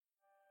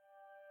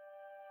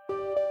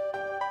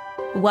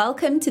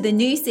Welcome to the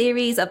new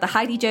series of the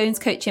Heidi Jones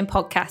Coaching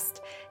Podcast.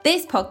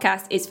 This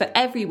podcast is for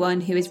everyone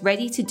who is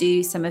ready to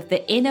do some of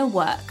the inner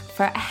work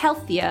for a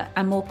healthier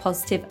and more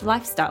positive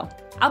lifestyle.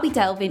 I'll be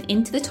delving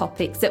into the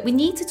topics that we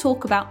need to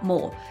talk about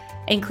more,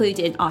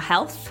 including our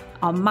health,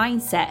 our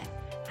mindset,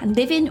 and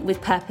living with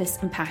purpose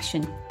and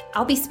passion.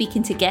 I'll be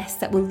speaking to guests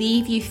that will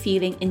leave you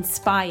feeling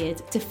inspired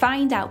to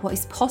find out what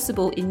is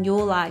possible in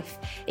your life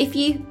if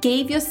you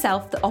gave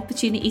yourself the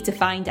opportunity to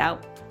find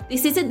out.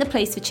 This isn't the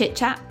place for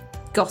chit-chat,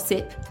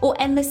 gossip, or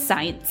endless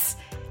science.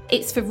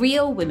 It's for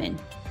real women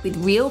with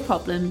real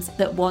problems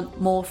that want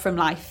more from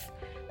life.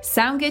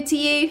 Sound good to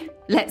you?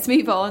 Let's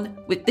move on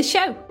with the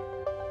show.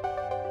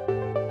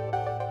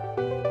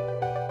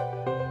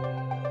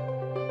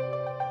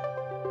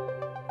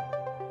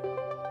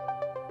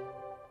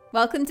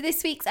 Welcome to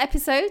this week's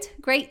episode.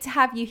 Great to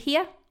have you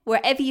here.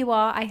 Wherever you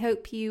are, I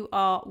hope you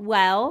are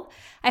well.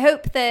 I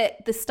hope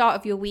that the start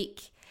of your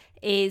week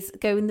is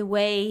going the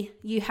way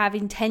you have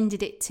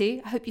intended it to.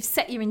 I hope you've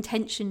set your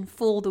intention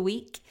for the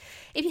week.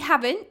 If you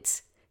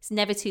haven't, it's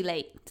never too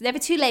late. It's never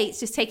too late to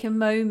just take a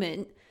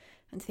moment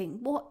and think,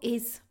 what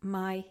is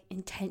my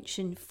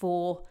intention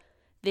for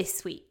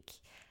this week?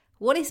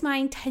 What is my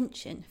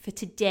intention for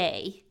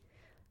today?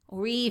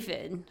 Or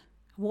even,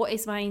 what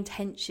is my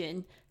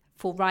intention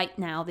for right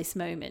now, this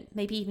moment?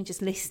 Maybe even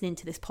just listening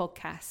to this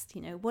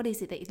podcast. What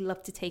is it that you'd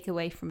love to take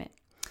away from it?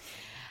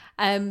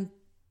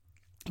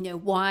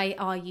 Why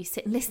are you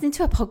sitting listening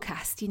to a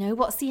podcast?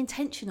 What's the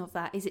intention of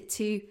that? Is it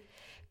to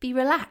be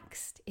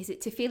relaxed? Is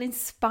it to feel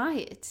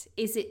inspired?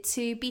 Is it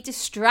to be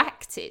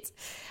distracted?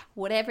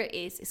 Whatever it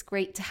is, it's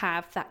great to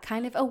have that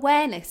kind of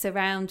awareness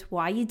around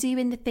why you're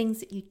doing the things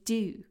that you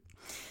do.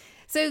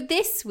 So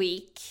this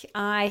week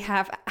I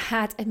have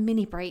had a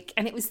mini break,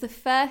 and it was the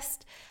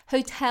first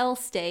hotel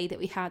stay that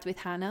we had with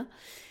Hannah.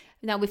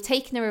 Now, we've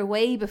taken her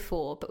away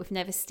before, but we've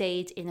never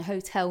stayed in a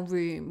hotel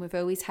room. We've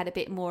always had a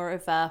bit more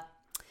of a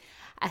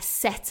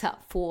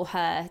setup for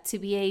her to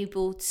be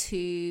able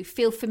to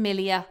feel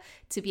familiar,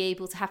 to be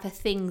able to have her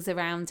things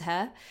around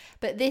her.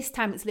 But this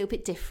time it's a little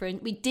bit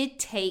different. We did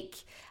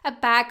take a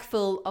bag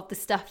full of the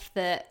stuff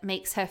that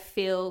makes her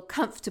feel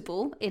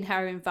comfortable in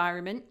her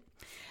environment,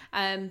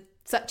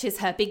 such as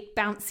her big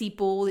bouncy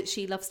ball that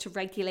she loves to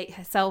regulate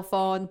herself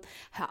on,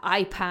 her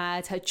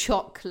iPad, her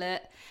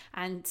chocolate.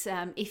 And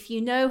if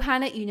you know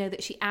Hannah, you know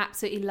that she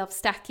absolutely loves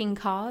stacking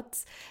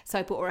cards. So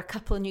I bought her a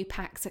couple of new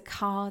packs of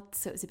cards,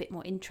 so it was a bit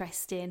more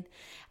interesting,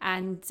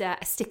 and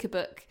a sticker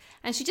book.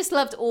 And she just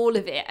loved all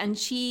of it. And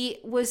she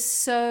was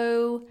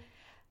so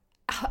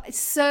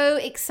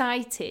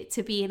excited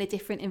to be in a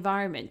different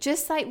environment,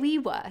 just like we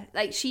were.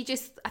 I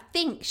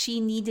think she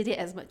needed it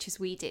as much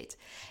as we did.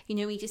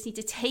 You just need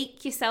to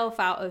take yourself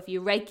out of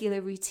your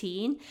regular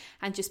routine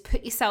and just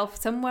put yourself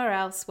somewhere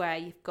else where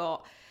you've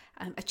got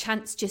a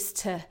chance just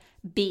to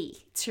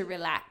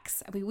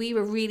relax. I mean, we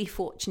were really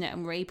fortunate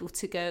and were able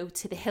to go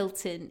to the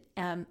Hilton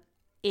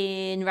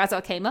in Ras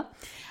Al Khaimah,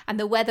 and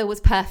the weather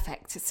was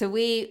perfect. So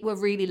we were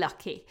really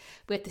lucky.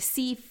 We had a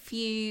sea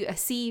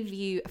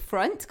view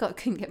front. God, I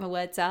couldn't get my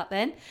words out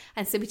then.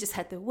 And so we just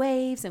had the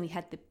waves and we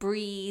had the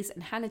breeze,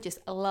 and Hannah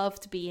just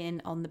loved being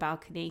on the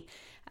balcony,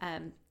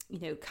 kind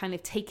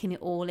of taking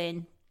it all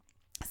in.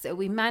 So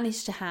we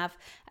managed to have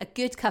a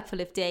good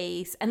couple of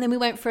days, and then we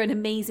went for an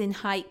amazing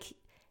hike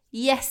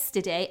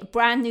yesterday, a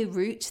brand new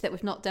route that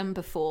we've not done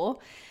before.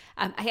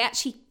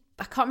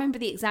 I can't remember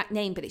the exact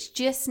name, but it's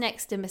just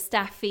next to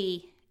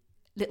Mustafi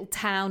little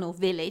town or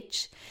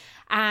village.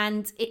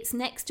 And it's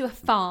next to a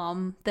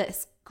farm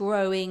that's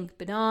growing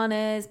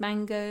bananas,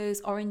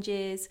 mangoes,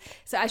 oranges.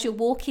 So as you're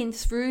walking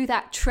through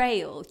that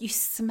trail, you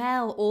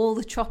smell all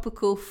the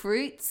tropical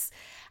fruits.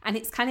 And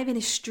it's kind of in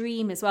a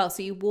stream as well.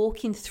 So you're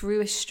walking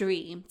through a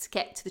stream to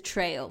get to the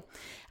trail.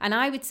 And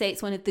I would say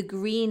it's one of the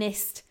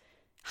greenest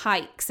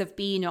hikes I've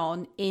been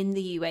on in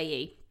the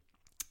UAE.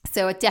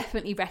 So I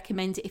definitely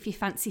recommend it if you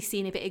fancy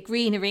seeing a bit of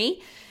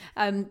greenery.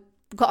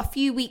 Got a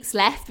few weeks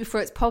left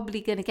before it's probably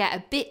going to get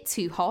a bit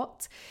too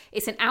hot.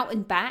 It's an out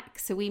and back,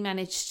 so we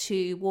managed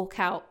to walk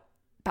out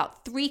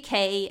about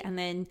 3k, and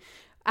then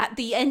at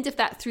the end of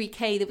that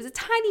 3k there was a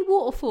tiny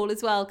waterfall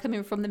as well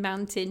coming from the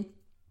mountain,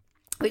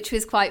 which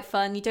was quite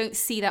fun. You don't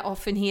see that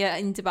often here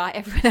in Dubai.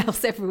 Everyone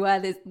else,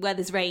 everywhere where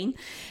there's rain,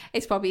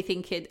 is probably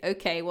thinking,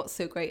 okay, what's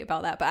so great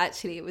about that? But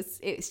actually it was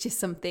just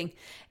something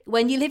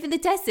when you live in the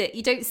desert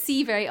you don't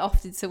see very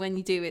often. So when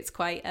you do, it's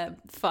quite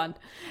fun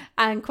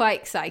and quite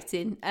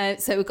exciting.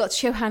 So we got to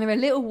show Hannah a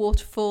little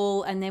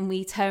waterfall, and then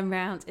we turned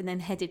around and then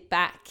headed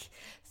back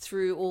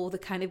through all the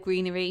kind of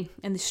greenery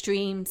and the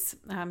streams.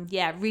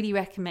 Really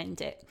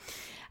recommend it.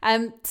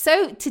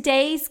 So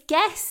today's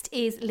guest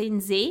is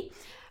Lindsay.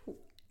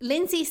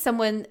 Lindsay is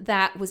someone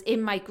that was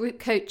in my group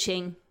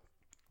coaching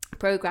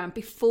program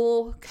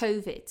before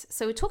COVID.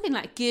 So we're talking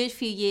like a good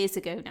few years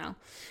ago now.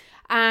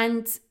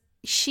 And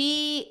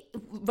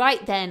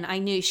right then I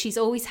knew she's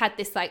always had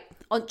this like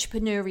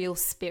entrepreneurial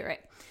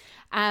spirit.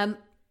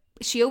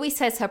 She always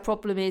says her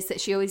problem is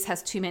that she always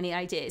has too many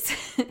ideas.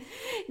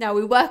 Now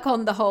we work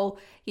on the whole,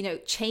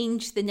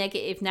 change the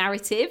negative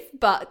narrative,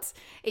 but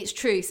it's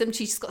true.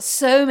 She's got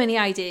so many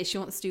ideas. She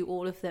wants to do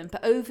all of them.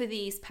 But over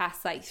these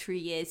past 3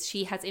 years,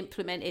 she has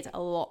implemented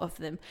a lot of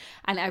them.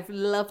 And I've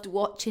loved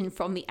watching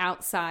from the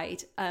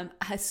outside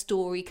her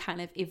story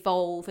kind of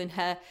evolve and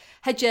her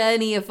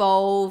journey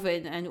evolve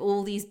and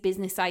all these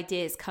business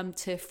ideas come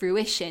to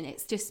fruition.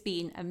 It's just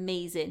been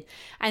amazing.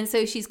 And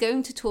so she's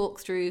going to talk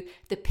through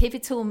the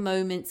pivotal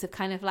moments of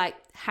kind of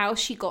how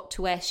she got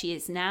to where she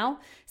is now.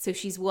 So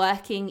she's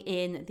working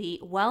in the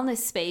wellness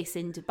space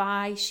in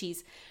Dubai.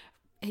 She's,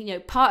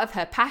 part of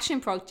her passion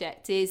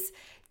project is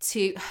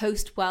to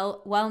host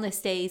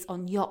wellness days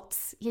on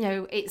yachts.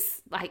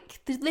 It's like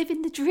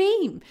living the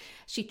dream.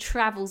 She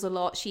travels a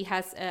lot. She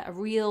has a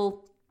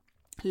real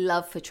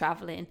love for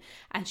traveling,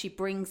 and she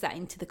brings that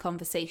into the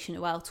conversation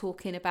as well,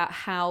 talking about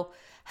how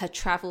her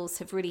travels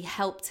have really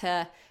helped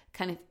her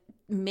kind of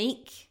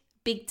make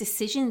big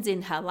decisions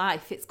in her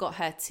life. It's got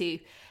her to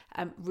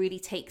really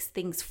takes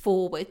things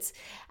forward,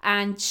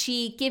 and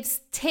she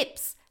gives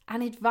tips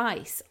and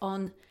advice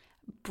on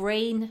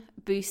brain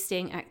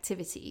boosting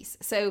activities.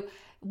 So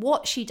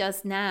what she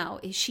does now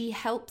is she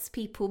helps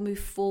people move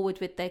forward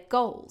with their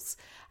goals,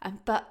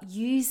 but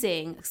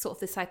using sort of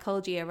the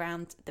psychology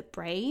around the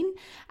brain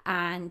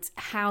and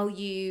how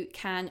you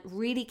can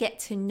really get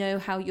to know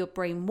how your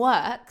brain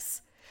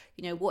works,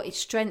 what its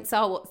strengths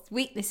are, what its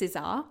weaknesses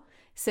are.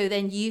 So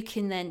then you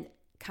can then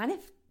kind of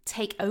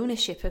take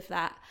ownership of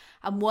that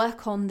and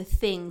work on the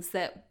things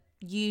that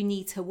you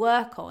need to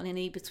work on and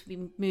able to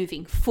be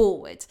moving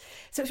forward.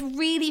 So it's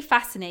really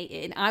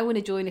fascinating. I want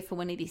to join her for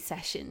one of these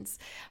sessions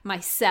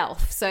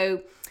myself.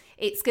 So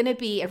it's going to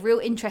be a real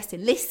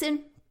interesting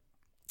listen.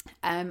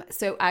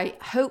 So I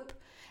hope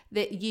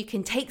that you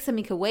can take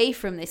something away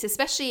from this,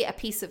 especially a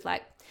piece of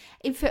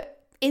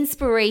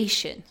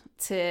inspiration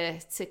to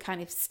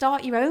kind of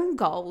start your own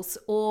goals,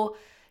 or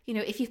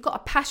if you've got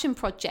a passion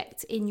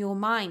project in your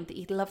mind that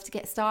you'd love to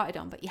get started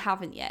on, but you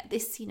haven't yet,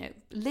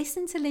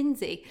 listen to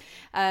Lindsay.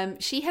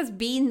 She has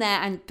been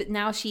there, but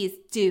now she is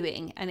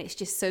doing, and it's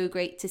just so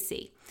great to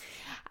see.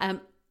 I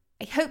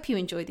hope you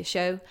enjoy the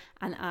show,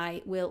 and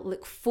I will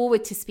look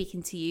forward to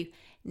speaking to you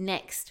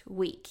next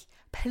week.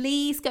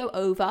 Please go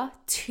over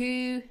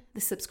to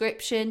the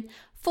subscription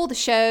for the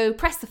show,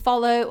 press the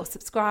follow or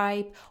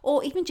subscribe,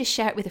 or even just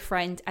share it with a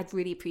friend. I'd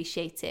really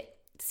appreciate it.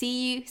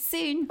 See you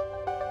soon.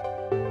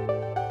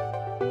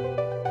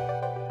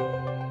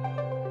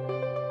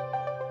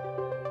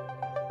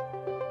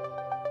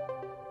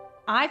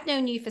 I've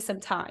known you for some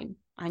time,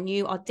 and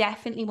you are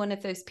definitely one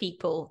of those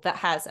people that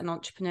has an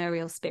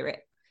entrepreneurial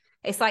spirit.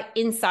 It's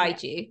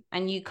inside you,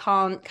 and you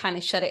can't kind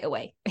of shut it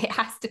away. It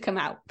has to come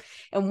out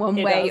in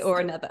one way or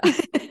another.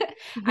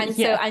 And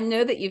so I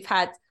know that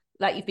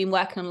you've been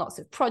working on lots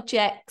of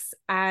projects,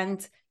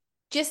 and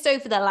just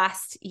over the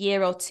last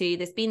year or two,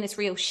 there's been this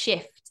real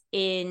shift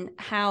in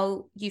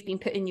how you've been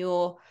putting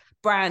your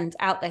brand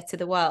out there to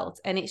the world.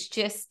 And it's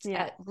just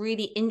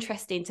really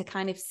interesting to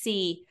kind of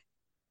see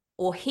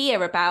or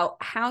hear about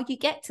how you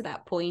get to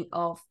that point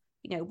of,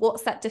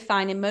 what's that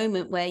defining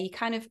moment where you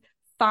kind of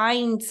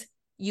find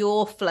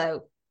your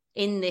flow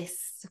in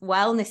this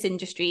wellness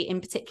industry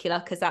in particular,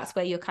 because that's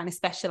where you're kind of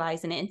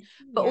specializing in,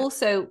 but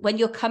also when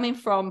you're coming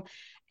from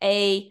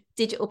a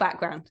digital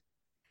background.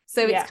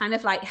 So it's kind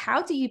of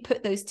how do you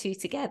put those two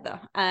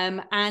together?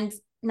 And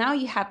now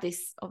you have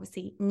this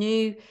obviously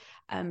new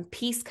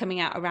piece coming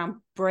out around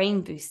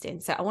brain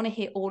boosting. So I want to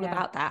hear all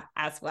about that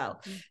as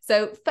well.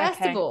 So first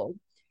of all,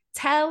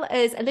 tell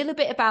us a little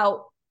bit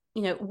about,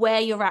 where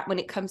you're at when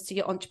it comes to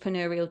your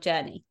entrepreneurial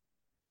journey.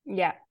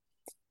 Yeah.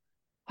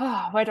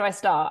 Oh, where do I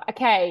start?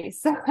 Okay,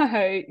 so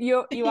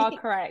you are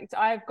correct.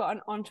 I've got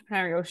an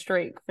entrepreneurial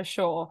streak for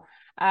sure.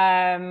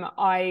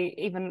 I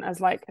even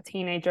as a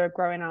teenager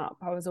growing up,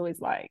 I was always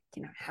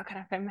how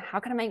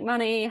can I make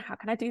money? How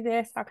can I do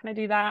this? How can I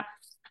do that?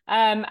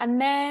 And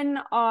then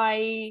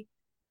I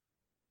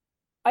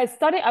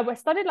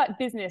studied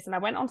business, and I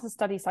went on to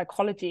study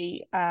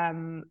psychology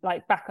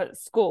back at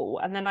school,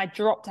 and then I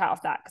dropped out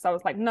of that because I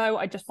was no,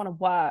 I just want to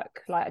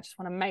work, I just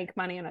want to make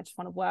money and I just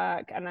want to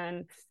work. And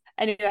then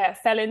anyway, I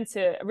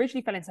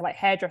originally fell into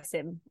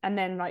hairdressing, and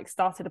then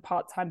started a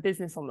part-time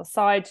business on the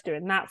side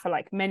doing that for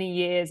many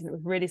years, and it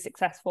was really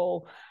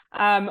successful,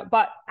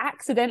 but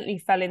accidentally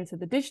fell into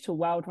the digital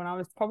world when I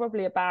was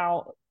probably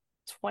about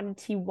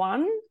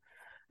 21.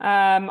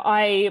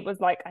 I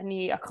was I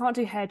can't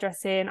do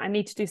hairdressing. I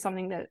need to do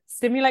something that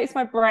stimulates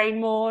my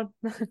brain more.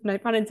 No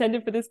pun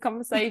intended for this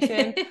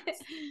conversation.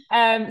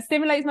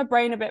 Stimulates my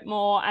brain a bit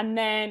more. And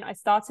then I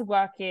started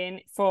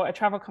working for a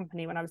travel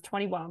company when I was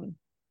 21.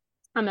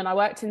 And then I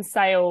worked in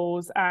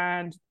sales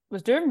and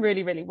was doing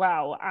really, really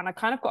well. And I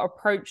kind of got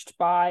approached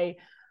by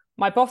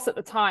my boss at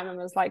the time and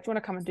was like, do you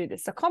want to come and do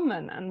this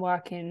secondment and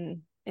work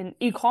in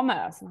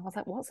e-commerce? And I was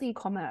like, what's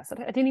e-commerce? I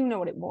didn't even know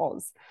what it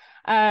was.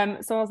 So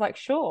I was like,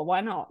 sure, why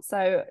not?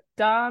 So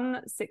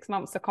done 6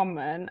 months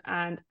secondment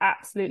and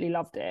absolutely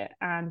loved it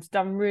and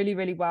done really,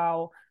 really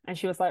well. And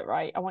she was like,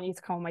 right, I want you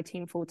to come on my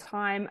team full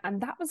time.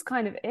 And that was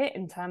kind of it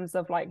in terms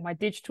of my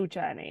digital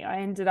journey. I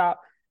ended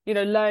up,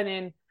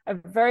 learning a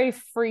very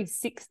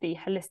 360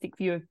 holistic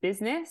view of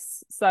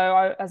business.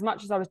 So as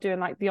much as I was doing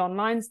like the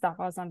online stuff,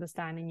 I was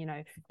understanding, you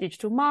know,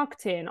 digital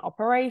marketing,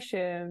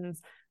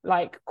 operations,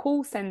 like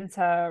call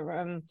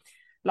center,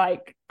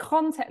 like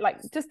content, like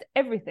just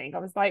everything. I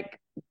was like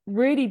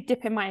really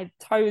dipping my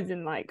toes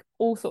in like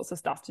all sorts of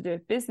stuff to do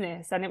with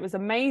business. And it was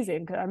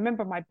amazing because I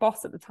remember my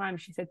boss at the time,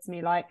 she said to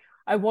me, like,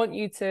 I want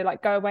you to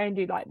like go away and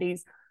do like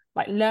these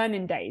like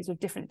learning days with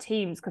different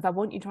teams because I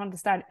want you to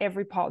understand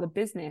every part of the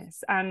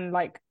business. And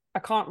like, I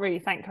can't really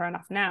thank her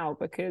enough now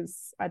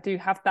because I do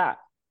have that,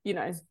 you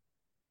know,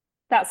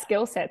 that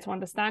skill set to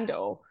understand it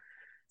all.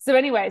 So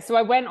anyway, so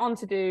I went on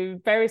to do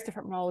various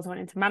different roles. I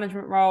went into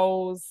management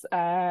roles,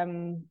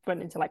 went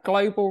into like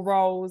global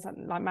roles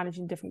and like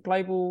managing different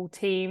global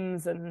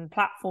teams and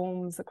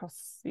platforms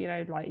across, you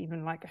know, like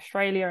even like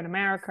Australia and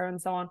America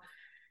and so on.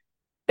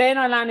 Then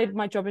I landed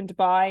my job in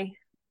Dubai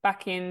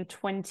back in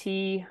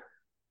January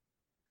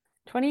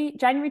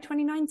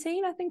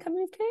 2019, I think I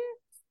moved here.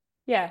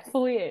 Yeah,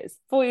 4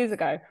 years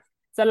ago.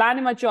 So I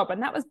landed my job,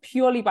 and that was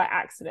purely by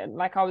accident.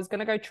 Like I was going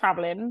to go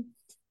traveling.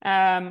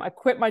 I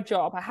quit my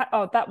job.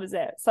 That was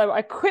it. So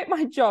I quit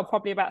my job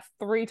probably about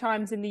 3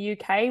 times in the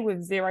UK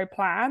with zero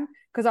plan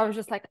because I was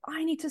just like,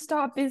 I need to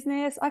start a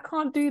business. I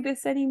can't do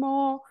this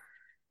anymore.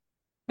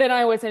 Then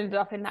I always ended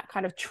up in that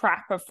kind of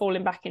trap of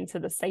falling back into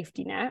the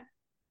safety net.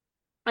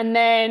 And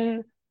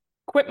then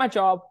quit my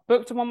job,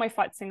 booked a one-way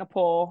flight to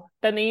Singapore.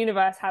 Then the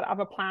universe had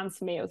other plans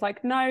for me. It was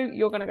like, no,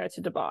 you're going to go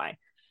to Dubai.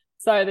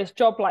 So this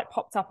job like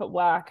popped up at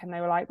work and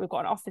they were like, we've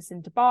got an office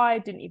in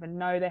Dubai. Didn't even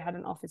know they had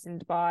an office in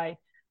Dubai.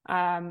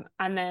 And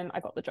then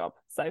I got the job.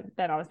 So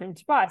then I was moving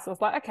to Dubai. So I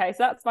was like, okay, so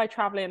that's my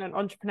traveling and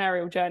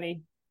entrepreneurial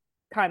journey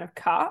kind of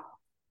cut.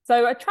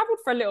 So I traveled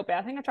for a little bit.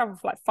 I think I traveled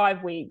for like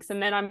 5 weeks.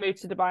 And then I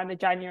moved to Dubai in the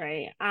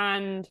January.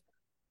 And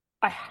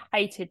I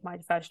hated my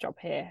first job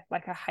here.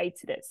 Like I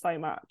hated it so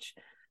much.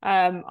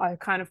 I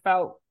kind of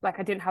felt like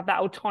I didn't have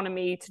that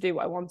autonomy to do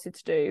what I wanted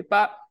to do.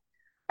 But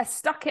I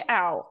stuck it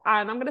out,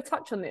 and I'm going to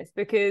touch on this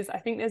because I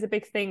think there's a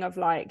big thing of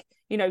like,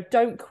 you know,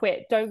 don't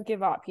quit, don't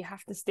give up. You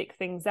have to stick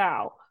things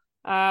out.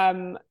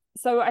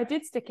 So I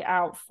did stick it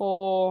out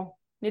for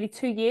nearly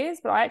 2 years,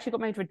 but I actually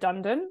got made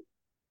redundant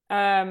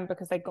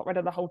because they got rid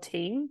of the whole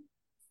team,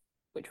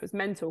 which was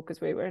mental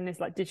because we were in this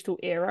like digital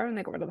era and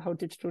they got rid of the whole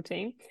digital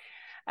team.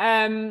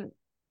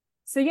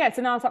 So yeah,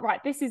 so now I was like,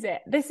 right, this is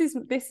it. This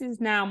is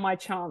now my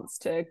chance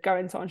to go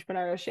into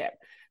entrepreneurship.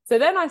 So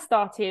then I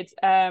started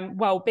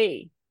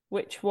Wellbe,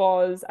 which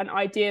was an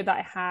idea that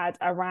I had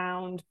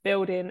around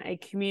building a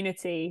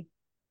community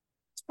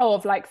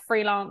of like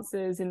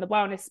freelancers in the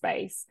wellness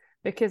space,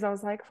 because I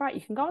was like, right,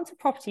 you can go onto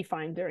Property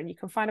Finder and you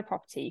can find a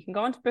property. You can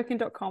go onto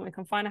booking.com, you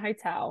can find a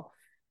hotel.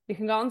 You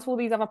can go onto all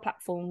these other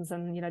platforms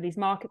and, you know, these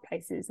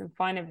marketplaces and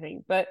find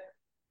everything. But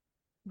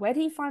where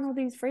do you find all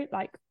these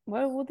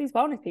where are all these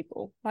wellness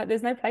people? Like,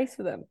 there's no place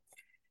for them.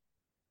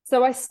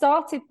 So I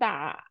started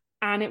that,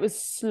 and it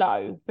was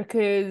slow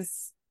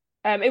because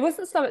it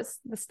wasn't slow at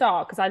the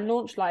start because I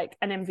launched like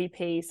an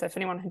MVP. So for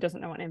anyone who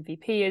doesn't know what an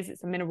MVP is,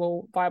 it's a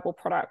minimal viable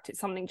product. It's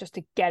something just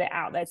to get it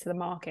out there to the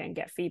market and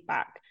get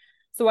feedback.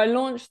 So I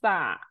launched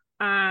that,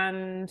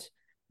 and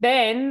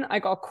then I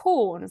got a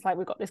call and it's like,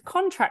 we've got this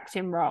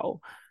contracting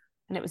role,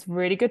 and it was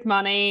really good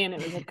money and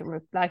it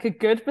was like a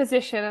good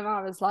position. And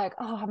I was like,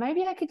 oh,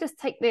 maybe I could just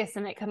take this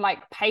and it can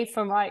like pay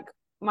for like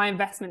my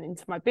investment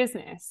into my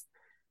business.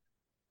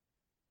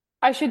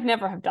 I should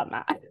never have done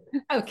that.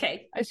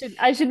 Okay.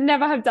 I should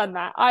never have done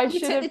that. I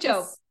took the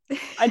job.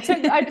 I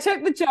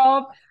took the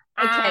job,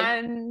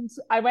 and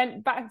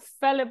I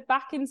fell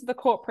back into the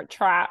corporate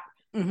trap.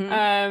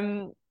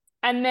 Mm-hmm.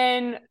 And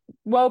then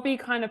Wellbe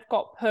kind of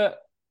got put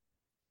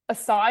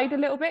aside a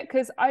little bit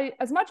because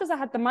as much as I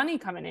had the money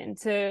coming in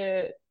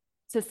to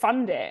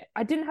fund it,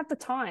 I didn't have the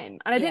time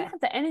and I didn't have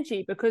the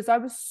energy because I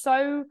was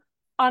so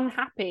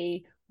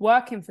unhappy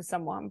working for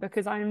someone,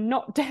 because I'm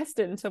not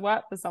destined to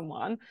work for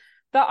someone,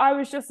 that I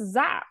was just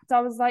zapped.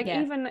 I was like,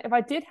 even if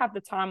I did have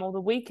the time or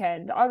the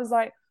weekend, I was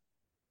like,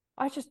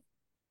 I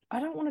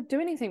don't want to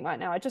do anything right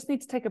now. I just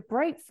need to take a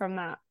break from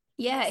that.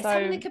 Yeah, it's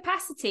having the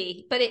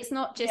capacity, but it's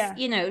not just,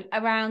 you know,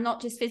 around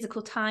not just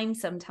physical time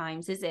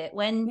sometimes, is it?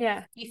 When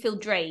you feel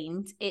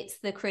drained, it's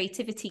the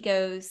creativity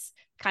goes,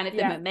 kind of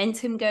the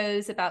momentum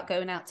goes about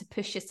going out to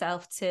push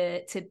yourself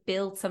to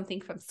build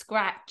something from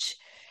scratch.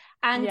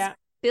 And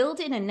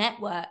building a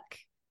network,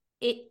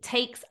 it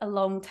takes a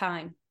long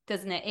time,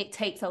 doesn't it? It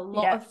takes a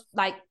lot of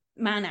like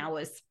man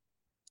hours.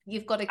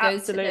 You've got to go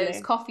to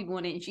those coffee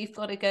mornings. You've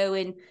got to go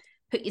and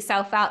put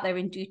yourself out there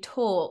and do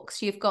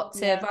talks. You've got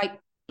to write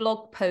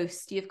blog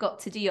posts. You've got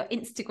to do your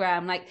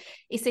Instagram. Like,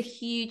 it's a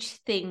huge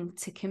thing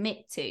to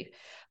commit to.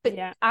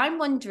 But I'm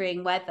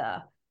wondering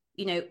whether,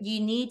 you know, you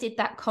needed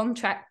that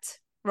contract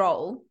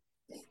role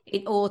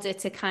in order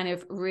to kind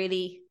of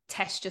really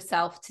test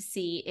yourself to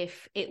see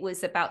if it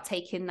was about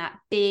taking that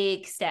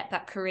big step,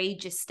 that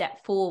courageous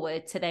step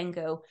forward to then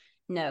go,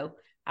 no,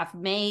 I've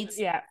made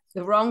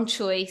the wrong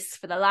choice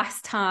for the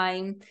last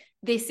time.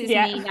 This is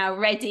me now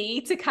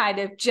ready to kind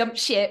of jump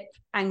ship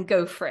and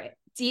go for it.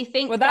 Do you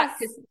think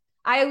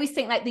I always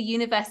think like the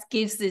universe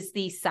gives us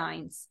these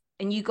signs,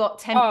 and you got Oh,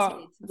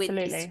 tempted with this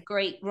absolutely.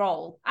 great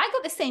role. I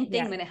got the same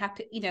thing Yeah. when it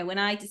happened, you know, when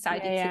I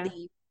decided Yeah. to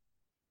leave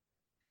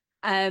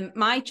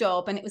my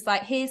job, and it was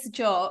like, here's a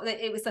job.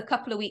 It was a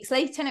couple of weeks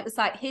later, and it was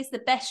like, here's the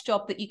best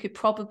job that you could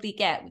probably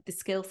get with the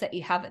skill set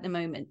you have at the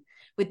moment,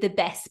 with the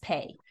best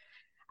pay.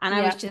 And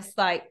I was just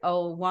like,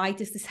 oh, why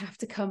does this have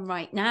to come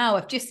right now?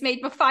 I've just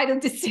made my final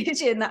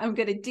decision that I'm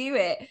going to do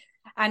it.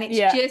 And it's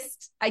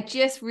just, I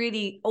just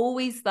really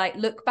always like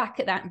look back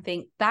at that and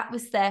think that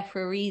was there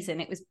for a reason.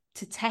 It was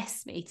to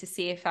test me, to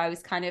see if I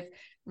was kind of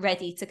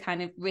ready to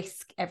kind of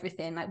risk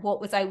everything. Like,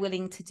 what was I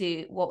willing to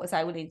do? What was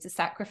I willing to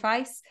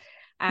sacrifice?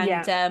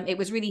 And it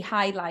was really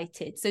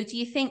highlighted. So do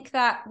you think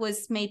that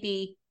was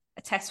maybe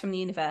a test from the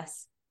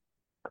universe?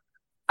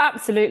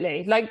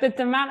 Absolutely. Like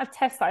the amount of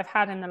tests that I've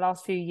had in the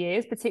last few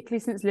years, particularly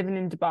since living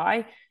in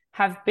Dubai,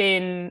 have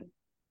been,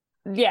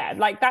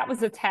 like that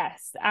was a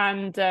test.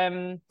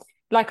 And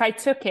like I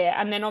took it,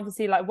 and then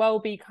obviously like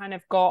Wellbe kind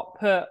of got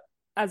put,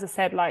 as I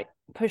said, like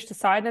pushed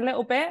aside a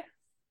little bit.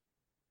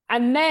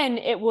 And then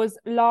it was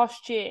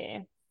last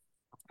year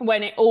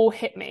when it all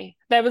hit me.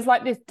 There was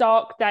like this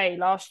dark day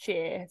last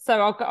year. So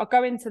I'll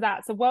go into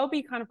that. So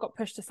Wellbe kind of got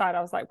pushed aside.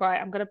 I was like, right,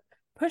 I'm going to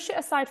push it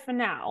aside for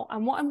now.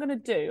 And what I'm going to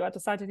do, I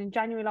decided in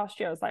January last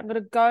year, I was like, I'm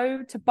going to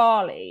go to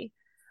Bali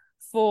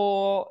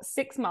for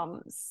 6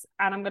 months,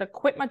 and I'm going to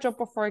quit my job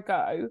before I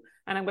go,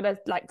 and I'm going to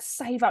like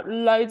save up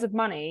loads of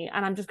money,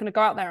 and I'm just going to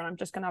go out there, and I'm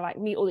just going to like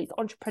meet all these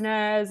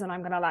entrepreneurs, and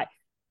I'm going to like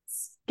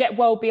get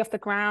Wellbe off the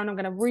ground. I'm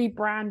going to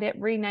rebrand it,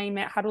 rename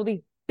it, had all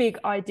these big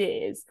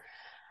ideas.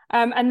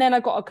 And then I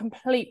got a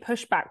complete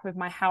pushback with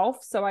my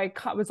health. So I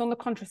was on the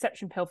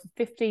contraception pill for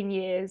 15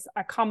 years.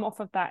 I come off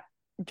of that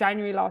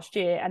January last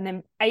year, and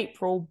then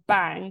April,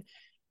 bang,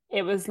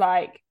 it was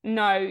like,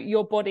 no,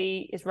 your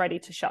body is ready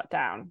to shut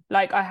down.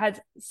 Like I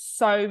had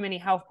so many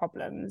health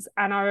problems.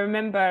 And I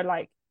remember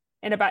like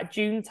in about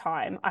June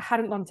time, I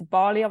hadn't gone to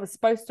Bali. I was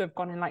supposed to have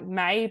gone in like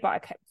May, but I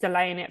kept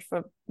delaying it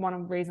for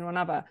one reason or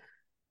another.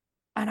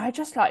 And I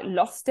just like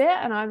lost it.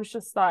 And I was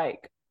just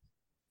like,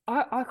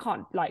 I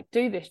can't like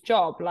do this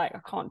job. Like I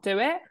can't do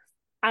it.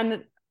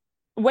 And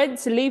went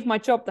to leave my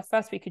job the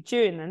first week of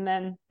June. And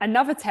then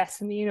another test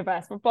from the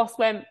universe. My boss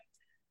went,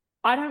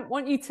 I don't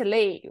want you to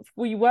leave.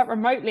 Will you work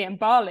remotely in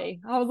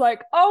Bali? I was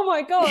like, oh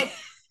my God,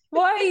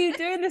 why are you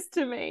doing this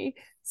to me?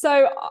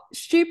 So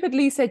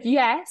stupidly said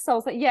yes. I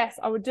was like, yes,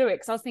 I would do it.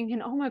 Because I was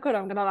thinking, oh my God,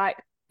 I'm going to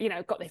like, you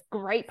know, got this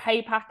great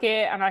pay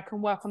packet, and I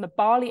can work on the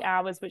Bali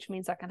hours, which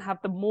means I can have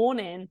the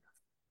morning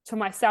to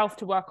myself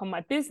to work on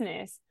my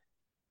business.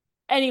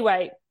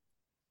 Anyway,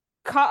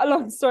 cut a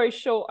long story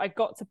short, I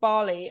got to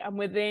Bali,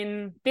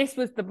 and this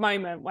was the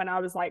moment when I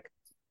was like,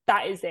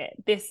 that is it.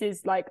 This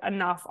is like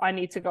enough. I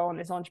need to go on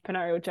this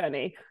entrepreneurial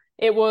journey.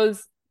 It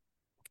was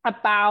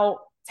about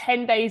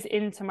 10 days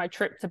into my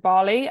trip to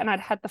Bali, and I'd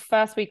had the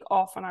first week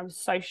off, and I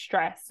was so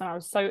stressed, and I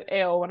was so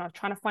ill, and I was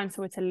trying to find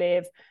somewhere to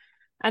live.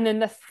 And then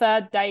the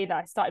third day that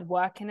I started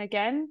working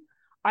again,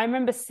 I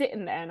remember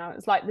sitting there, and I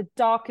was like the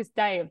darkest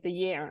day of the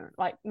year.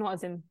 Like not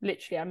as in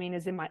literally, I mean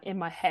as in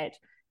my head.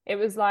 It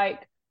was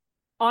like,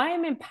 I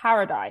am in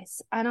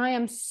paradise and I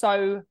am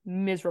so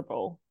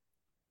miserable.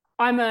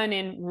 I'm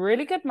earning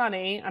really good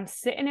money. I'm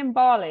sitting in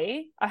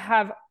Bali. I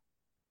have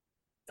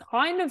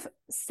kind of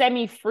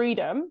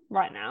semi-freedom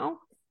right now,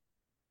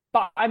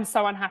 but I'm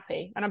so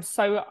unhappy, and I'm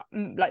so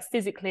like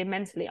physically and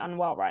mentally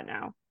unwell right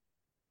now.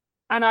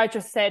 And I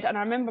just said, and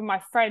I remember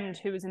my friend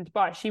who was in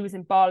Dubai, she was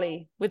in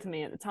Bali with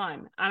me at the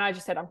time. And I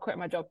just said, I'm quitting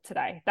my job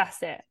today.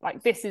 That's it.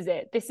 Like, this is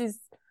it.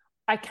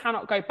 I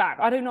cannot go back.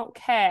 I do not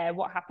care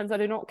what happens. I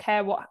do not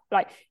care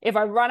like, if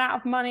I run out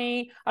of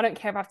money, I don't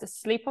care if I have to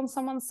sleep on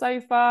someone's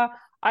sofa.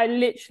 I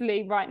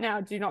literally right now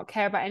do not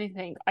care about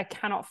anything. I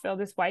cannot feel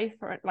this way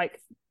for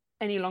like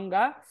any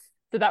longer.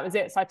 So that was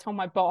it. So I told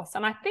my boss,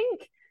 and I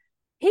think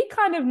he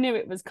kind of knew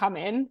it was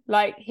coming.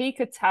 Like he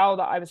could tell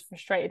that I was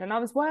frustrated, and I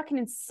was working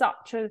in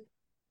such a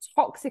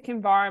toxic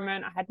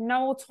environment. I had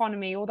no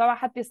autonomy, although I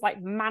had this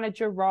like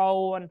manager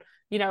role, and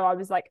you know, I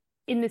was like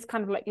in this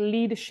kind of like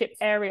leadership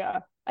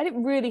area. I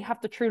didn't really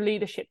have the true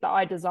leadership that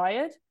I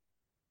desired.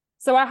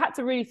 So I had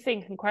to really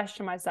think and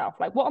question myself,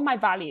 like, what are my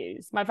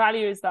values? My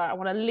value is that I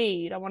want to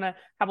lead, I want to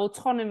have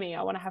autonomy,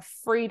 I want to have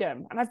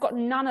freedom, and I've got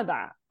none of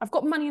that. I've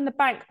got money in the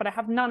bank, but I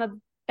have none of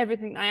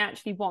everything I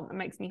actually want that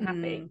makes me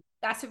happy.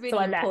 That's a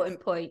really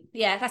important point.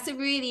 Yeah, that's a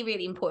really,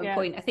 really important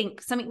point. I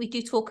think something we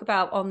do talk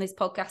about on this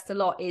podcast a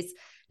lot is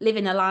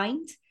living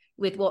aligned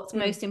with what's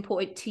most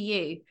important to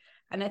you.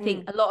 And I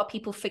think a lot of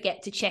people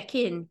forget to check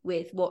in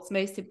with what's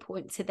most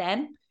important to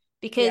them,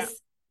 because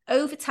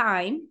over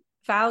time,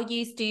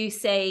 values do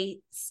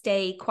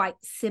stay quite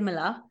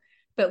similar.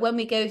 But when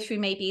we go through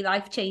maybe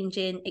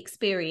life-changing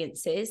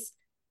experiences,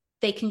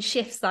 they can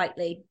shift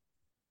slightly.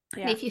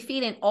 And if you're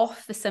feeling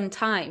off for some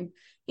time,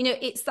 you know,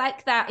 it's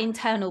like that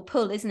internal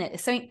pull, isn't it?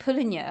 There's something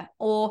pulling you.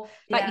 Or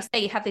like you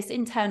say, you have this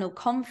internal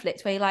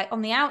conflict where you're like,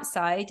 on the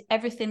outside,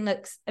 everything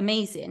looks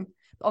amazing.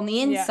 But on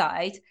the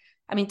inside,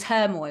 I'm in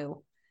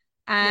turmoil.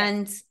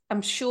 And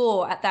I'm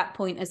sure at that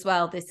point as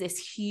well, there's this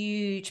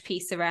huge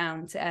piece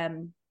around, I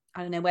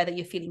don't know whether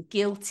you're feeling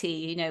guilty.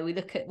 You know, we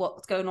look at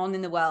what's going on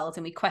in the world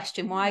and we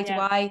question, why do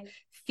I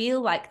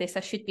feel like this?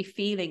 I should be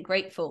feeling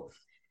grateful.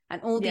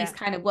 And all these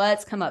kind of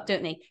words come up,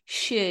 don't they?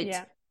 Should,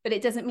 but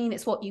it doesn't mean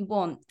it's what you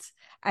want.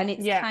 And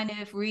it's kind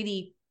of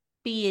really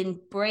being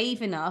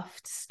brave enough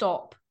to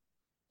stop,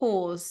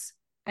 pause,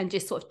 and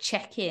just sort of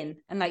check in.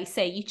 And like you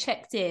say, you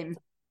checked in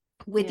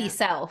with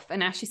yourself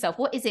and ask yourself,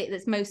 what is it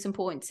that's most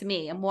important to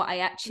me, and what I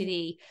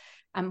actually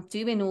am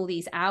doing all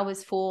these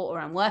hours for, or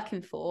I'm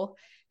working for,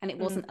 and it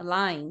wasn't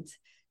aligned.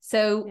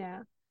 So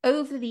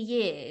over the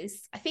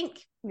years, I think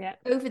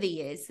over the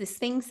years, there's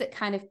things that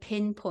kind of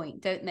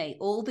pinpoint, don't they?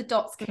 All the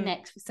dots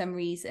connect for some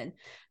reason.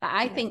 But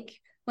I think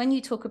when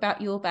you talk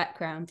about your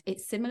background,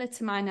 it's similar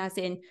to mine, as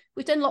in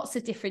we've done lots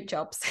of different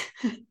jobs.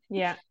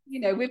 You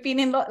know, we've been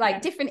in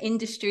different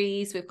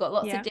industries. We've got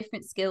lots of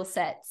different skill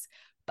sets.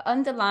 But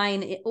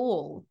underlying it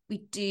all, we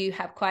do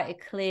have quite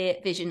a clear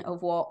vision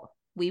of what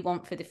we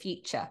want for the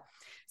future.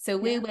 So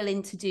we're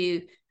willing to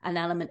do an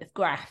element of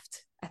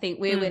graft. I think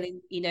we're willing,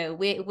 you know,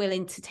 we're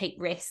willing to take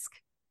risk,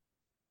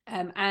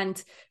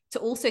 and to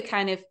also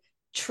kind of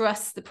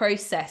trust the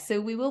process.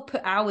 So we will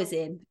put hours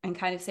in and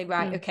kind of say,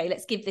 right, okay,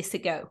 let's give this a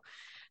go.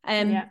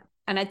 And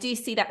I do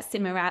see that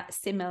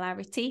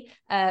similarity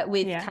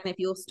with kind of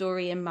your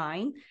story and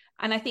mine.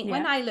 And I think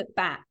when I look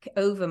back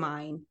over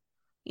mine,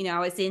 you know, I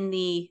was in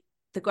the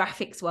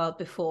graphics world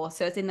before.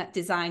 So I was in that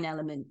design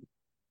element.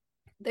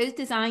 Those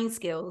design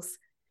skills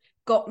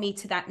got me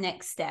to that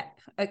next step.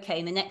 Okay.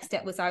 And the next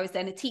step was I was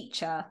then a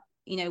teacher,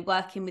 you know,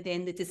 working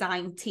within the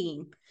design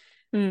team.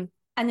 And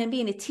then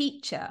being a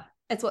teacher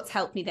is what's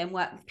helped me then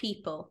work with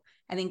people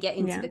and then get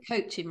into the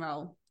coaching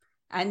role.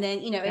 And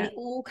then, you know, and it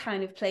all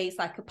kind of plays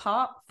like a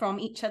part from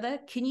each other.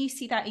 Can you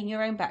see that in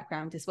your own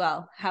background as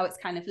well? How it's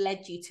kind of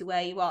led you to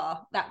where you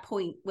are, that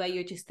point where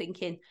you're just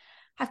thinking,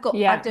 I've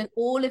done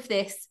all of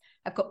this.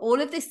 I've got all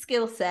of this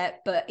skill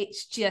set, but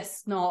it's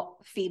just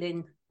not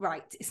feeling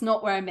right. It's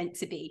not where I'm meant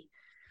to be.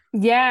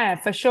 Yeah,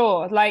 for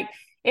sure.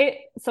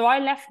 So I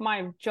left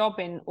my job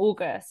in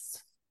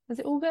August. Was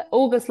it August?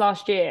 August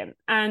last year.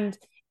 And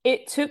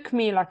it took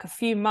me like a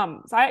few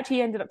months. I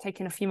actually ended up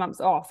taking a few months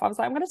off. I was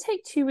like, I'm going to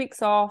take 2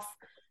 weeks off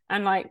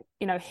and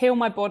heal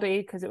my body,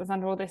 because it was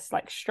under all this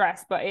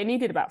stress, but it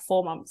needed about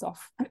 4 months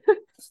off.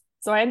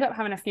 So I ended up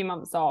having a few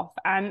months off.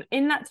 And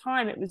in that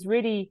time, it was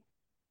really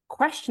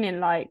questioning,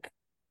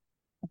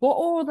 what are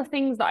all the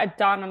things that I've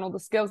done and all the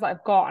skills that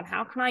I've got, and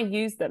how can I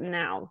use them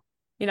now?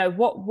 You know,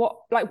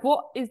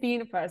 what is the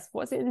universe?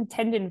 What's it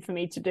intending for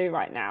me to do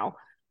right now?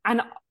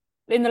 And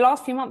in the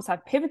last few months,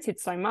 I've pivoted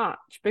so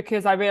much,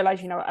 because I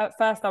realized, you know, at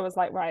first I was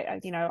like,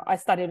 right, you know, I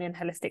studied in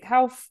holistic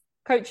health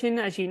coaching,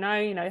 as you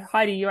know,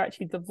 Heidi, you're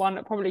actually the one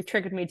that probably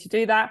triggered me to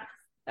do that.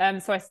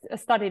 So I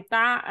studied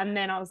that. And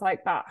then I was like,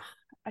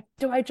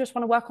 do I just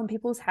want to work on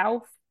people's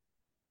health?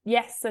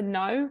 Yes and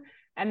no.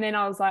 And then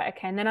I was like,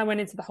 okay. And then I went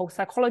into the whole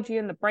psychology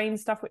and the brain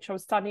stuff, which I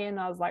was studying.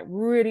 I was like,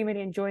 really,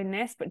 really enjoying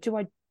this. But do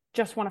I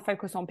just want to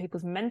focus on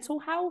people's mental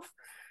health?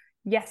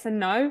 Yes and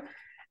no.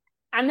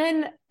 And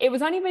then it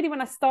was only really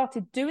when I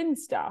started doing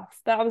stuff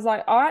that I was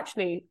like, oh,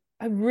 actually,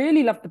 I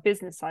really love the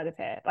business side of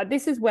it. Like,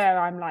 this is where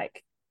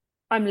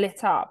I'm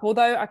lit up.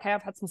 Although, okay,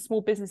 I've had some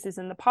small businesses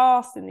in the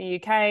past in the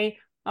UK.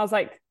 I was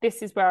like,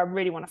 this is where I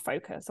really want to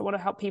focus. I want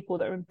to help people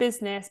that are in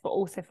business, but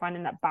also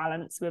finding that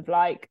balance with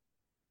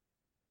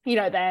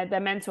their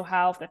mental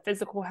health, their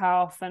physical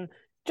health, and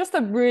just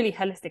a really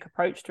holistic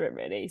approach to it,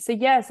 really. So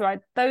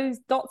those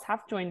dots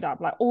have joined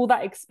up. Like, all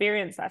that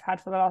experience that I've had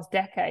for the last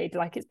decade,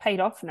 it's paid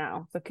off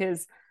now,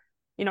 because,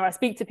 you know, I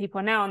speak to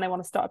people now and they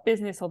want to start a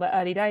business, or their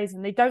early days,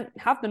 and they don't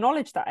have the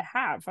knowledge that I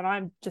have. And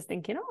I'm just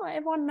thinking, oh,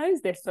 everyone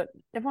knows this, but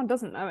everyone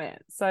doesn't know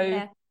it.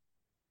 So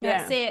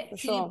that's it. So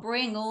sure. You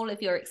bring all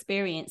of your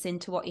experience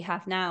into what you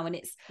have now. And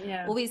it's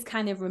always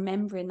kind of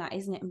remembering that,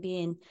 isn't it? And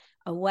being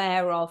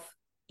aware of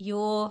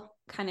your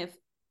kind of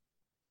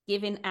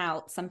giving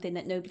out something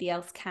that nobody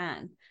else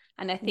can.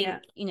 And I think,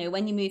 you know,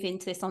 when you move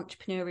into this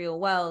entrepreneurial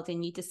world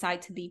and you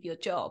decide to leave your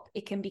job,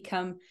 it can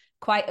become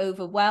quite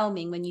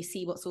overwhelming when you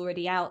see what's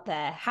already out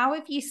there. How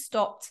have you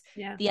stopped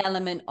the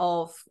element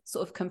of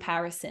sort of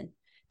comparison?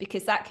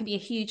 Because that can be a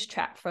huge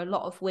trap for a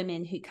lot of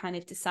women who kind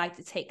of decide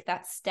to take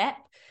that step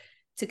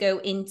to go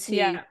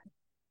into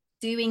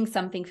doing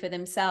something for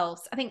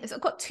themselves. I think I've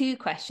got two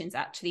questions,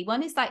 actually.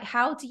 One is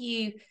how do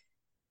you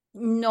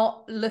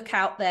not look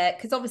out there?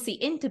 Because obviously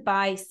in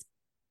Dubai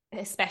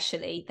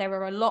especially, there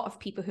are a lot of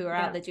people who are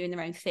out there doing their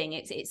own thing.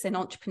 It's an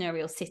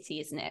entrepreneurial city,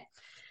 isn't it?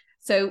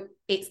 So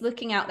it's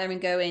looking out there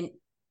and going,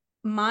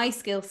 my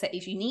skill set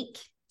is unique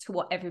to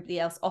what everybody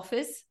else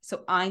offers,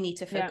 so I need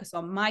to focus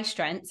on my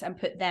strengths and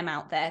put them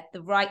out there.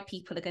 The right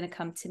people are going to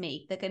come to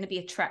me. They're going to be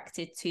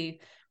attracted to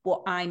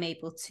what I'm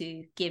able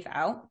to give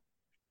out.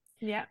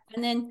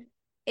 And then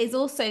is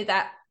also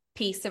that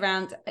piece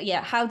around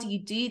how do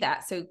you do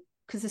that? So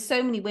because there's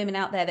so many women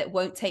out there that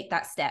won't take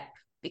that step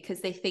because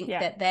they think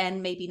that they're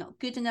maybe not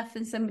good enough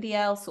than somebody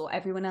else, or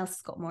everyone else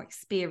has got more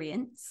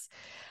experience.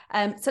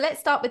 So let's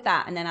start with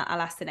that, and then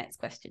I'll ask the next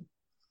question.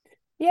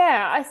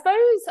 Yeah, I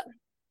suppose,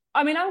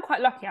 I mean, I'm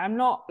quite lucky. I'm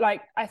not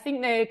like, I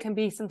think there can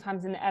be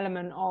sometimes an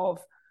element of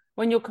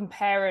when you're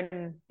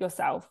comparing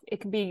yourself,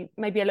 it can be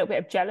maybe a little bit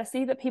of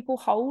jealousy that people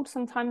hold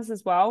sometimes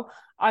as well.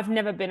 I've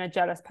never been a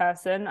jealous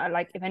person. I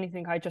like, if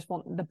anything, I just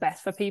want the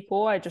best for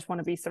people. I just want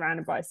to be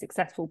surrounded by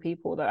successful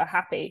people that are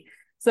happy.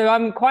 So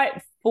I'm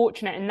quite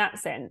fortunate in that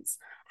sense.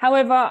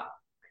 However,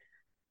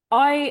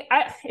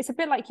 it's a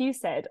bit like you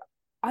said,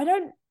 I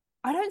don't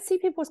I don't see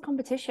people as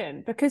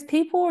competition because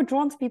people are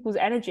drawn to people's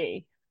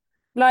energy.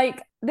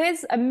 Like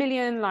there's a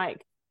million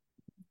like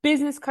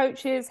business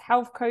coaches,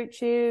 health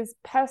coaches,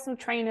 personal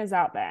trainers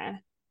out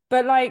there.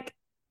 But like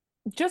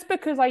just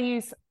because I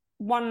use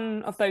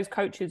one of those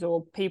coaches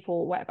or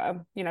people,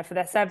 whatever, for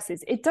their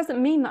services, it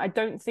doesn't mean that I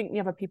don't think the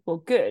other people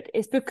are good.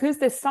 It's because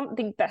there's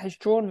something that has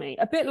drawn me.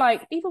 A bit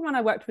like even when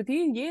I worked with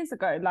you years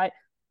ago, like,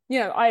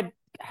 I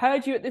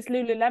heard you at this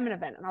Lululemon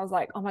event and I was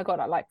like, oh my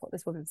God, I like what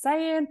this woman's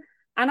saying.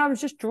 And I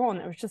was just drawn.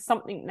 There was just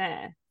something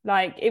there.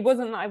 Like it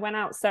wasn't that I went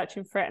out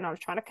searching for it and I was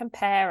trying to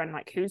compare and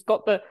like who's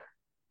got the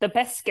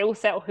best skill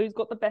set or who's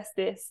got the best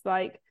this.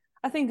 Like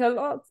I think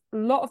a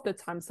lot of the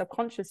time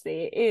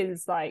subconsciously it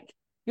is like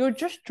you're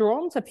just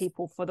drawn to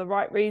people for the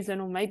right reason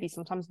or maybe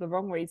sometimes the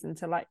wrong reason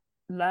to like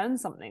learn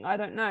something. I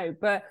don't know.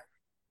 But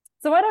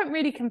so I don't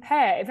really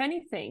compare. If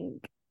anything,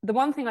 the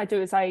one thing I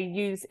do is I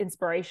use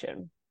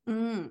inspiration.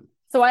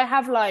 So I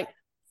have like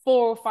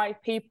 4 or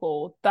 5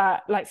 people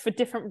that like for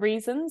different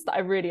reasons that I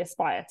really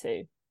aspire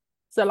to.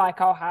 So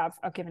like I'll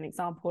give an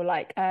example,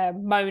 like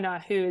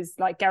Mona, who is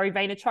like Gary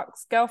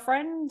Vaynerchuk's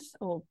girlfriend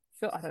or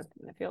I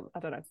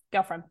don't know,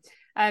 girlfriend.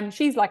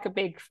 She's like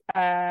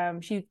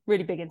she's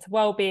really big into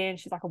well-being.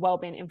 She's like a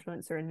well-being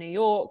influencer in New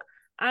York.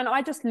 And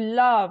I just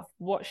love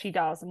what she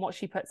does and what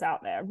she puts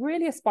out there. I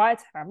really aspire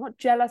to her. I'm not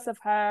jealous of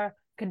her.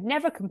 Could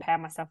never compare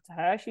myself to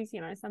her. She's,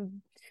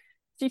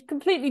 she's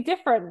completely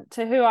different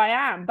to who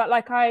I am. But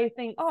like I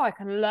think, oh, I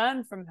can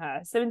learn from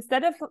her. So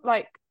instead of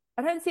like,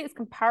 I don't see it as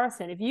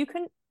comparison. If you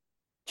can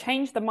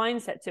change the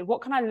mindset to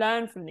what can I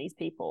learn from these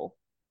people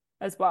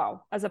as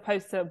well, as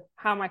opposed to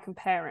how am I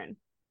comparing?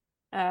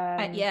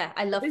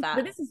 I love that.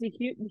 But this is a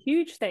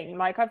huge thing.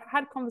 Like I've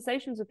had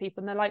conversations with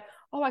people and they're like,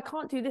 oh, I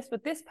can't do this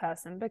with this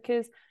person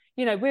because,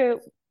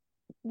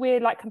 we're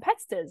like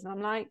competitors. And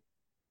I'm like,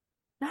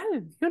 no,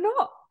 you're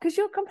not, because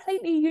you're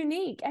completely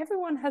unique.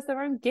 Everyone has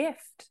their own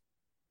gift.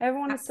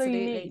 Everyone is so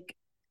unique.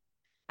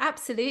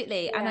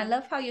 Absolutely. Yeah. And I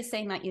love how you're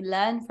saying that you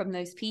learn from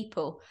those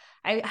people.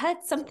 I heard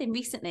something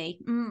recently.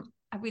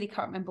 I really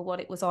can't remember what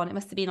it was on. It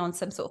must have been on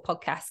some sort of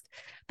podcast,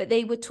 but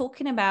they were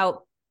talking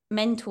about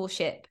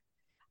mentorship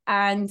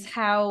and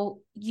how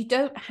you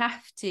don't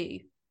have to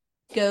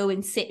go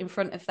and sit in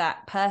front of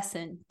that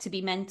person to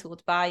be mentored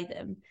by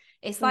them.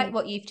 It's like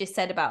what you've just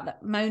said about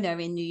that Mona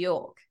in New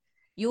York.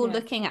 You're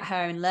looking at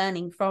her and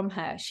learning from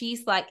her.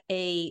 She's like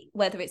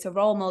whether it's a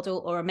role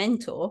model or a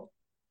mentor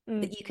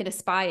that you can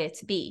aspire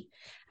to be.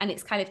 And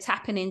it's kind of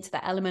tapping into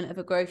that element of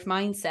a growth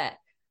mindset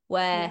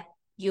where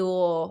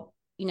you're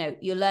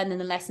learning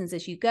the lessons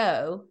as you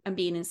go and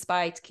being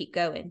inspired to keep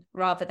going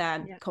rather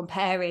than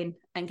comparing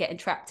and getting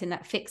trapped in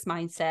that fixed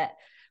mindset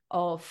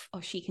of,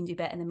 oh, she can do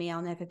better than me.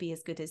 I'll never be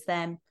as good as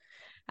them.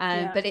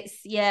 But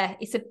it's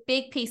a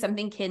big piece. I'm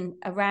thinking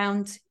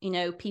around,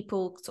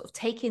 people sort of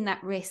taking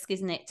that risk,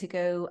 isn't it, to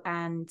go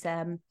and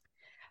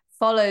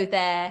follow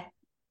their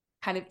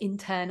kind of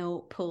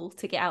internal pull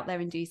to get out there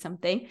and do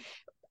something.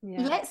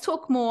 Let's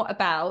talk more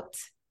about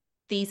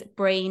these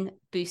brain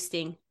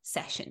boosting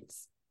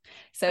sessions.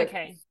 So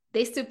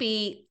this would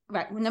be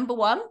right. Number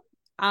one,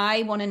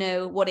 I want to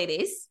know what it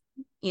is,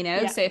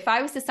 so if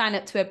I was to sign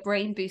up to a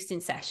brain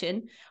boosting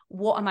session,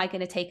 what am I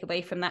going to take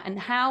away from that? And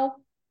how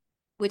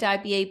would I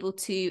be able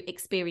to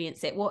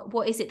experience it?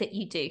 What is it that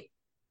you do?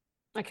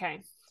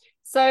 Okay.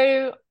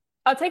 So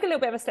I'll take a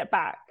little bit of a step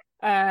back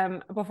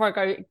before I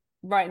go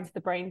right into the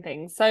brain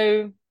thing.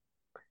 So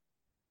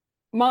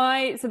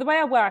the way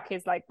I work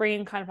is like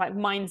bringing kind of like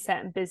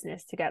mindset and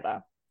business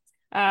together.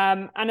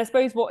 And I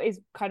suppose what is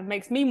kind of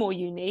makes me more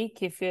unique,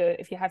 if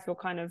you have your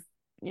kind of,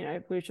 we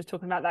were just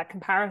talking about that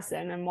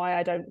comparison and why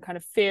I don't kind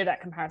of fear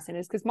that comparison,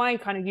 is because my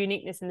kind of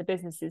uniqueness in the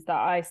business is that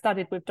I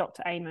studied with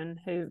Dr. Amen,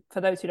 who,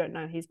 for those who don't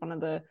know, he's one of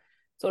the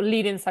sort of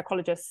leading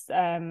psychologists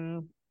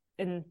in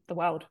the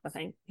world. I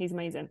think he's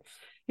amazing.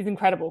 He's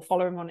incredible.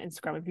 Follow him on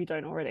Instagram if you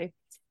don't already.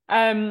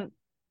 But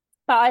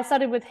I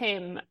studied with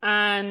him,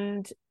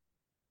 and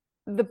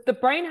the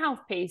brain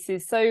health piece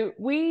is, so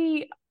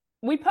we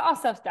put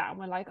ourselves down.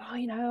 We're like,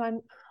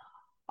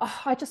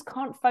 I just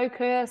can't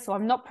focus, or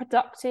I'm not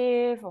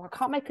productive, or I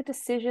can't make a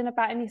decision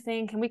about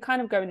anything. And we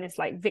kind of go in this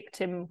like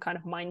victim kind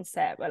of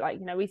mindset where like,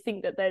 we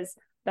think that there's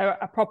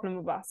a problem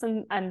with us,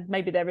 and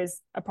maybe there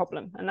is a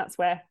problem. And that's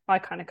where I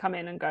kind of come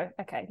in and go,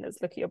 okay, let's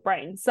look at your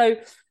brain. So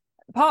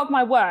part of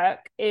my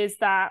work is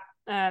that,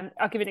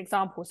 I'll give you an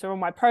example. So on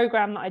my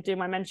program that I do,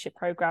 my mentorship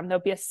program,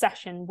 there'll be a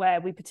session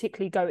where we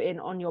particularly go in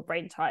on your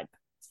brain type.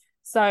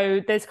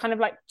 So there's kind of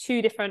like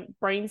 2 different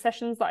brain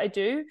sessions that I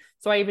do.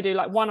 So I either do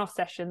like one-off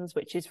sessions,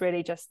 which is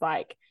really just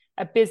like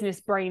a business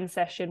brain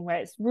session where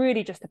it's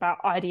really just about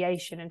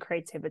ideation and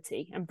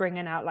creativity and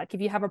bringing out, like,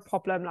 if you have a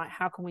problem, like,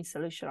 how can we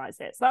solutionize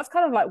it? So that's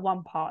kind of like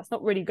one part. It's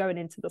not really going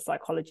into the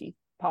psychology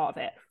part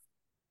of it.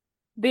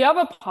 The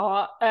other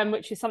part,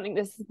 which is something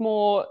that's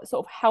more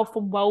sort of health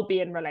and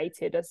well-being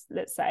related, as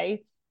let's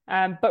say,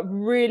 but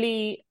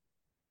really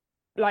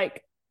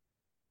like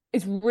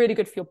is really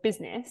good for your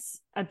business,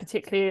 and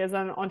particularly as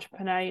an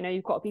entrepreneur, you know,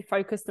 you've got to be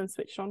focused and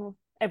switched on.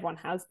 Everyone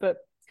has, but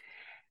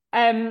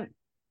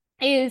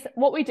is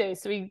what we do.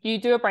 So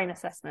you do a brain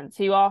assessment.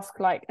 So you ask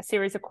like a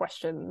series of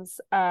questions,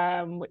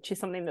 which is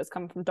something that's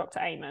come from Dr.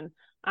 Amen,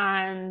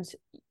 and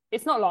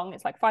it's not long.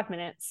 It's like 5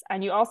 minutes,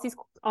 and you answer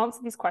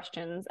these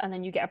questions, and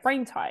then you get a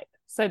brain type.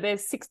 So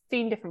there's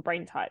 16 different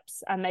brain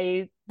types, and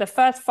the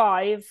first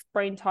 5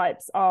 brain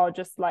types are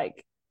just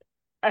like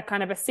a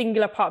kind of a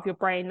singular part of your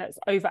brain that's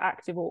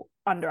overactive or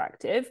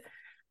underactive,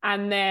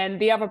 and then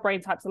the other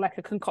brain types are like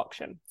a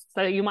concoction.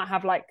 So you might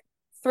have like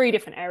 3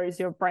 different areas of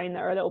your brain that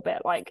are a little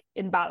bit like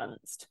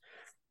imbalanced.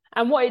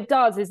 And what it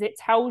does is it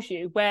tells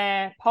you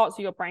where parts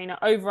of your brain are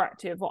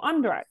overactive or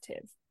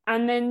underactive.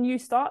 And then you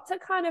start to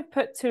kind of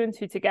put 2 and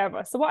 2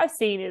 together. So what I've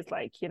seen is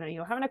like, you know,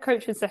 you're having a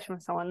coaching session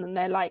with someone and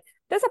they're like,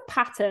 there's a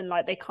pattern,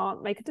 like they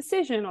can't make a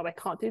decision, or they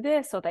can't do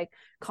this, or they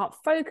can't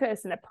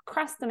focus, and they're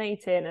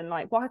procrastinating, and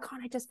like, why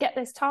can't I just get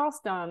this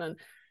task done?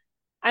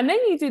 And then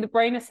you do the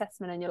brain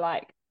assessment and you're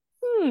like,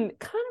 it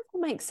kind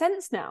of makes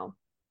sense now.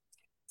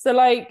 So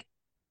like,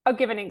 I'll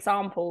give an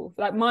example.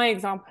 Like my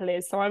example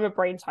is, so I'm a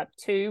brain type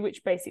 2,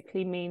 which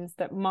basically means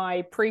that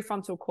my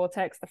prefrontal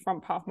cortex, the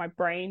front part of my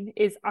brain,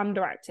 is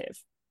underactive.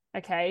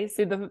 Okay,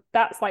 so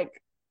that's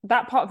like,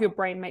 that part of your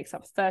brain makes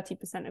up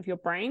 30% of your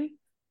brain,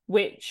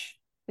 which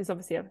is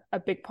obviously a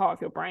big part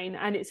of your brain,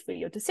 and it's for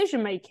your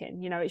decision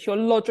making. You know, it's your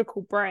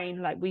logical brain.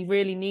 Like we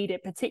really need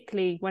it,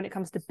 particularly when it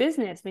comes to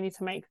business. We need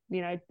to make,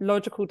 you know,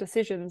 logical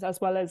decisions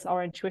as well as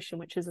our intuition,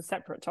 which is a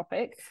separate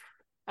topic.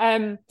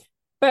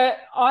 But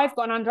I've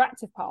got an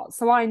underactive part.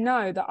 So I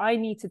know that I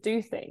need to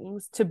do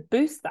things to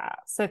boost that.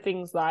 So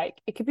things like,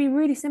 it could be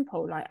really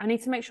simple. Like I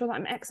need to make sure that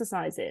I'm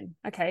exercising.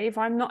 Okay, if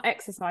I'm not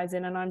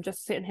exercising and I'm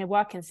just sitting here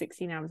working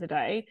 16 hours a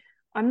day,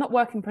 I'm not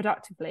working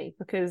productively,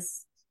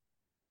 because,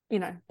 you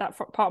know, that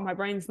part of my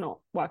brain's not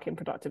working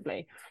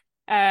productively.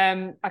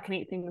 I can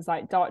eat things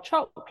like dark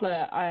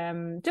chocolate,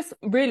 just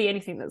really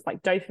anything that's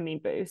like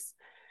dopamine boost.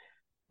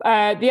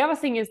 The other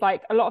thing is,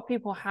 like, a lot of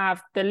people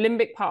have the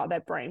limbic part of their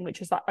brain,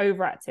 which is like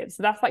overactive.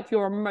 So that's like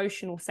your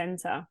emotional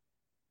center.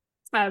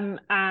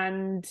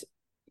 And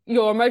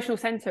your emotional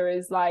center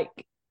is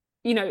like,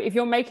 you know, if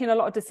you're making a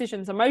lot of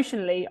decisions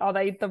emotionally, are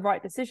they the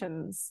right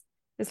decisions?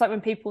 It's like when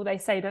people, they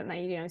say, don't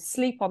they, you know,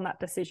 sleep on that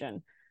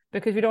decision,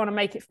 because we don't want to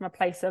make it from a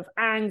place of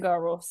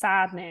anger or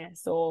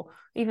sadness, or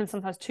even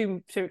sometimes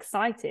too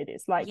excited.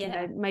 It's like, you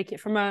know, make it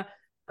from a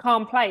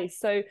calm place.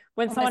 So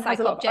when almost someone has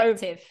a lot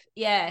objective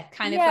of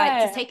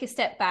like to take a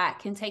step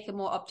back and take a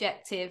more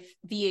objective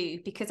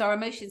view, because our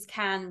emotions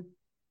can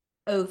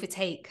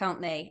overtake, can't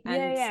they,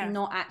 and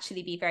not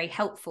actually be very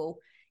helpful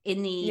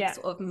in the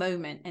sort of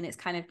moment. And it's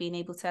kind of being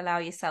able to allow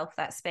yourself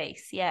that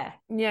space.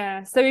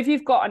 So if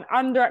you've got an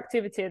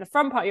underactivity in the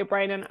front part of your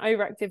brain and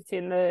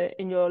overactivity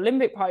in your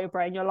limbic part of your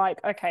brain, you're like,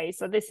 okay,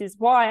 so this is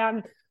why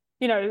I'm,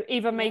 you know,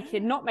 either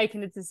not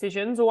making the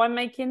decisions, or I'm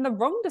making the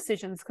wrong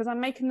decisions because I'm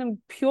making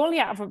them purely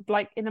out of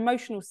like in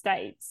emotional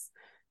states.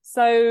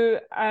 So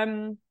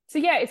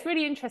it's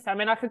really interesting. I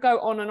mean, I could go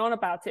on and on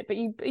about it, but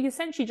you're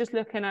essentially just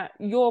looking at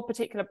your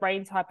particular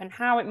brain type and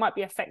how it might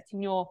be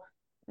affecting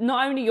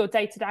not only your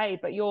day-to-day,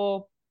 but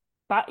your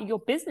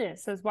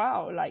business as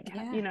well. Like,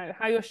 you know,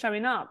 how you're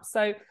showing up.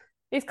 So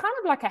it's kind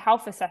of like a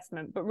health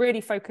assessment, but really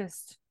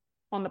focused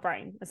on the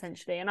brain,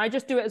 essentially. And I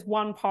just do it as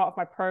one part of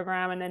my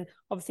program, and then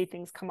obviously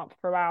things come up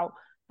throughout.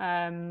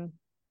 But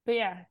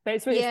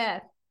it's really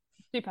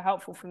super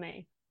helpful for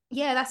me.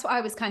 That's what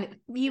I was kind of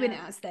viewing it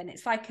as then.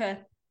 It's like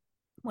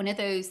one of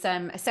those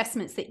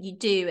assessments that you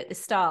do at the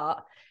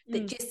start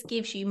that just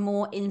gives you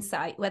more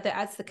insight, whether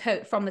as the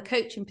coach from the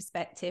coaching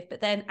perspective,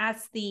 but then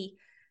as the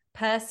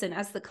person,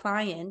 as the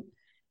client,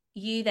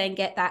 you then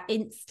get that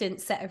instant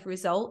set of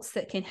results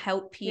that can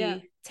help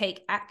you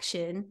take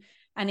action.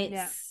 And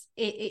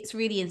it's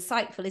really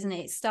insightful, isn't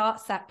it? It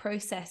starts that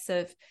process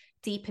of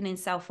deepening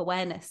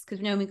self-awareness, because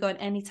when we go on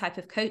any type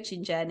of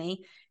coaching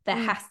journey, there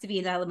has to be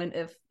an element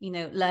of, you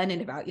know,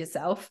 learning about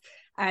yourself.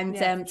 And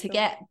to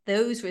get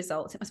those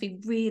results, it must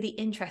be really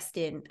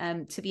interesting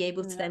to be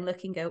able to then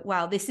look and go,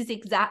 wow, this is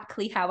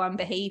exactly how I'm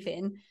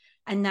behaving,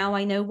 and now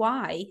I know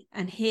why,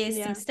 and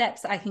here's some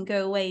steps that I can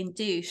go away and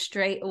do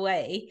straight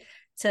away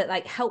to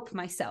like help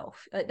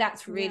myself. Like,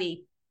 that's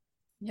really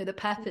you know, the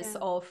purpose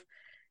of,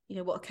 you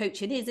know, what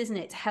coaching is, isn't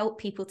it? To help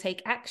people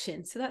take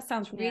action. So that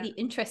sounds really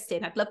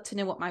interesting. I'd love to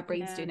know what my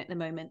brain's doing at the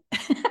moment.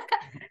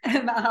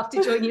 I'll have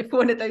to join you for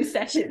one of those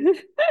sessions.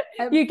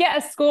 You get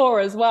a score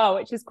as well,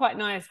 which is quite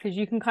nice because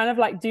you can kind of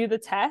like do the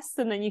test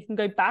and then you can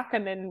go back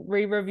and then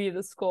re-review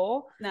the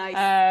score. Nice.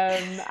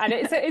 And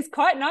it's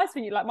quite nice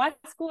when you like, my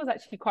score is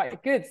actually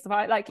quite good. So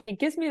I like, it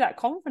gives me that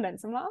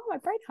confidence. I'm like, oh, my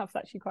brain health's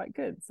actually quite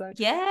good. So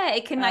yeah,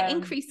 it can like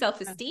increase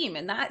self-esteem,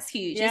 and that's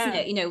huge, isn't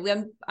it? You know,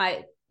 when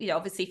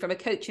obviously from a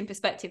coaching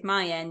perspective,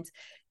 my end,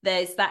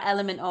 there's that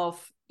element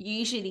of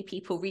usually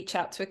people reach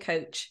out to a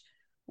coach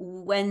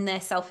when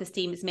their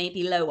self-esteem is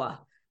maybe lower,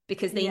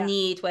 because they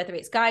need, whether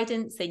it's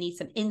guidance, they need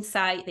some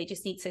insight, they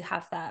just need to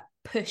have that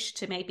push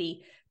to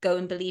maybe go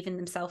and believe in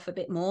themselves a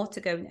bit more, to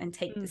go and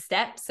take the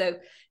step. So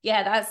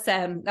yeah,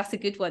 that's a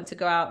good one to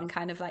go out and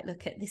kind of like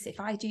look at this. If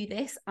I do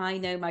this, I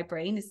know my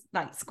brain is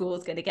like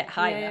score's going to get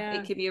higher.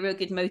 It can be a real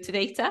good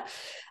motivator.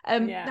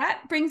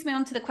 That brings me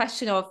on to the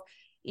question of,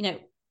 you know,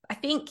 I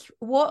think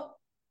what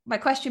my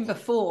question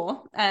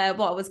before, what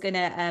I was going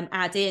to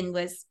add in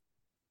was,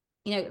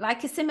 you know,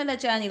 like a similar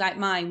journey like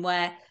mine,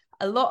 where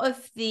a lot of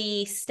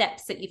the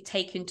steps that you've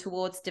taken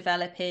towards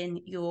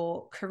developing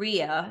your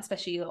career,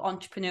 especially your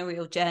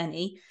entrepreneurial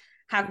journey,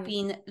 have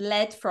been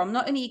led from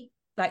not only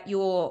like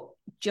your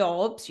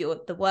jobs,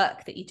 the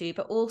work that you do,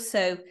 but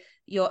also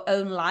your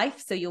own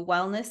life, so your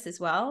wellness as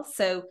well.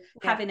 So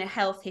having a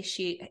health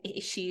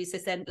issues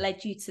has then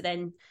led you to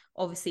then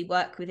obviously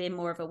work within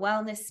more of a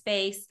wellness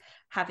space,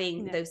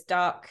 having those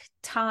dark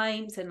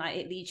times, and like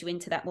it leads you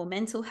into that more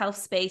mental health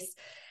space.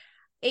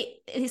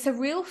 It's a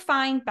real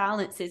fine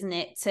balance, isn't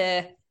it,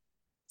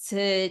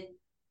 to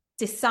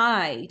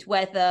decide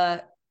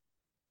whether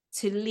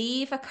to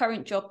leave a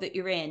current job that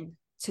you're in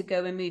to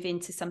go and move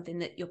into something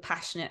that you're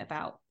passionate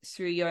about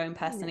through your own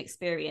personal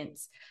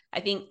experience.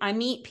 I think I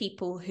meet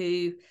people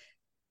who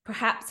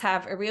perhaps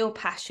have a real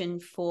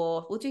passion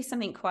for, we'll do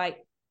something quite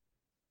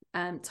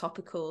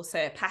topical, so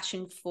a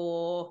passion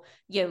for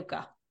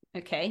yoga,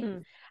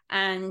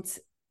 and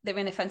they're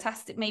in a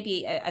fantastic,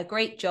 maybe a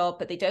great job,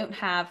 but they don't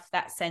have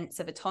that sense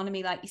of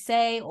autonomy, like you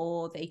say,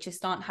 or they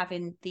just aren't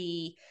having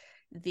the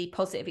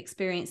positive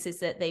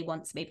experiences that they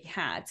once maybe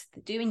had.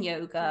 They're doing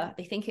yoga.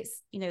 They think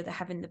it's, you know, they're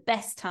having the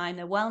best time.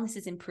 Their wellness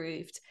is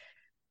improved.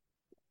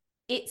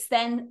 It's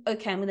then,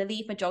 okay, I'm going to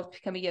leave my job to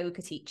become a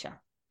yoga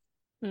teacher.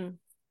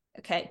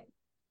 Okay.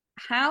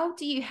 How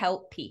do you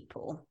help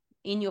people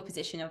in your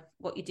position of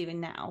what you're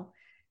doing now,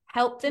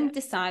 help them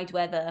decide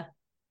whether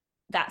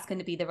that's going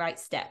to be the right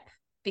step?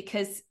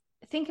 Because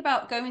think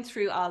about going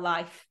through our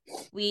life.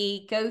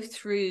 We go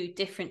through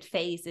different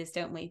phases,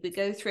 don't we? We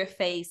go through a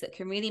phase that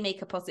can really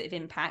make a positive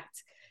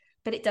impact,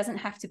 but it doesn't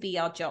have to be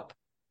our job.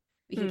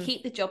 We can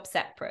keep the job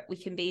separate. We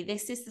can be,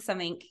 this is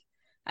something,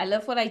 I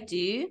love what I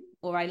do,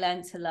 or I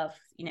learn to love,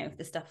 you know,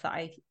 the stuff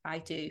that I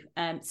do.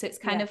 So it's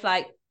kind of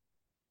like,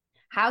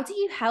 how do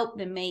you help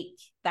them make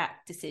that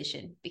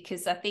decision?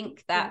 Because I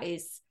think that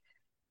is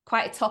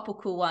quite a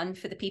topical one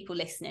for the people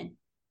listening.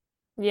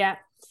 Yeah.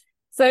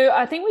 So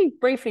I think we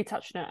briefly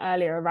touched on it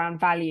earlier around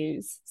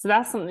values. So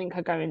that's something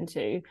I go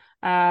into.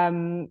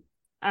 And,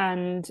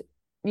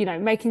 you know,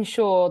 making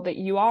sure that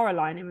you are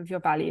aligning with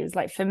your values.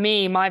 Like for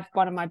me,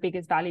 one of my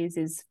biggest values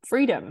is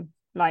freedom.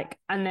 But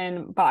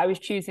I was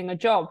choosing a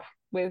job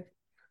with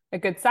a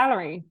good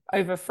salary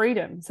over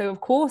freedom. So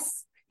of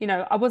course, you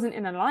know, I wasn't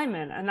in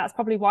alignment. And that's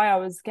probably why I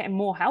was getting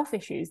more health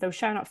issues. They were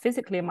showing up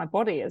physically in my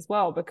body as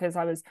well, because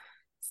I was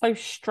so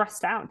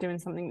stressed out doing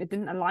something that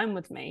didn't align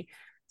with me.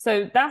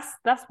 So that's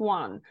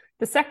one.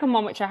 The second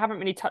one, which I haven't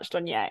really touched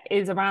on yet,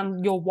 is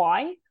around your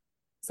why.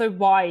 So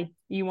why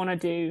you want to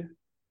do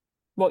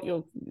what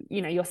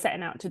you're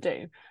setting out to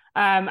do.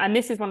 And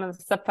this is one of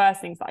the first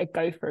things that I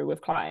go through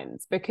with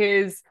clients,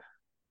 because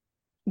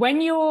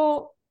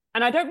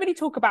and I don't really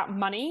talk about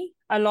money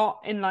a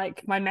lot in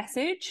like my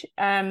message.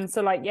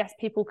 So like, yes,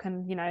 people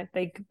can, you know,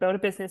 they build a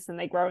business and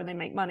they grow and they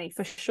make money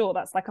for sure.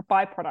 That's like a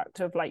byproduct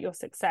of like your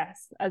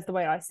success, as the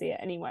way I see it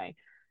anyway.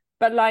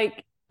 But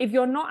like, if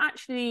you're not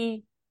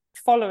actually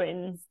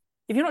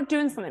if you're not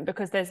doing something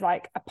because there's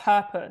like a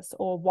purpose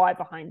or why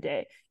behind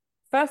it,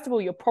 first of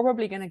all, you're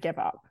probably going to give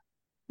up.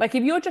 Like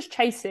if you're just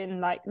chasing,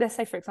 like, let's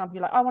say, for example,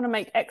 you're like, I want to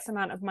make X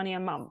amount of money a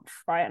month,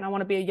 right? And I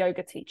want to be a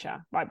yoga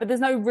teacher, right? But there's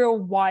no real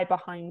why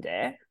behind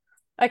it.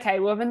 Okay,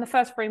 well, within the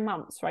first 3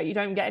 months, right, you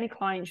don't get any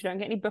clients, you don't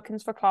get any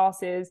bookings for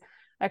classes.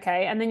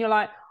 Okay. And then you're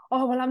like,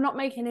 oh, well, I'm not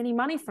making any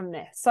money from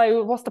this.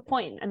 So what's the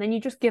point? And then you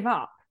just give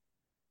up.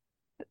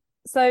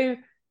 So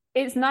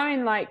it's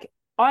knowing, like,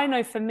 I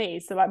know for me,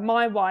 so like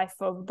my wife,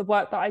 of the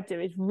work that I do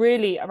is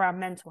really around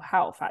mental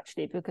health,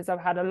 actually, because I've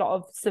had a lot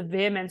of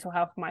severe mental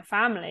health in my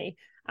family,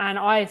 and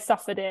I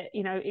suffered it,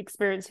 you know,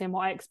 experiencing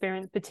what I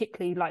experienced,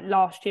 particularly like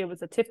last year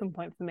was a tipping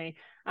point for me.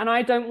 And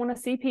I don't want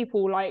to see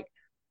people like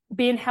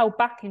being held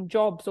back in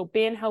jobs or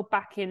being held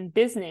back in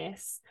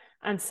business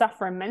and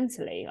suffering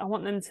mentally. I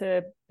want them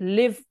to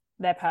live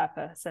their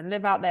purpose and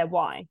live out their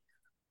why.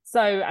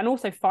 So, and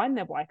also find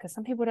their why, because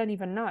some people don't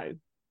even know.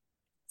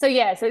 So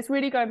yeah, so it's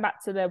really going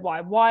back to their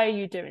why. Why are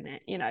you doing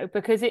it? You know,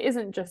 because it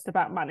isn't just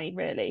about money,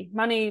 really.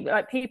 Money,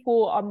 like,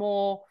 people are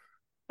more,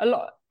 a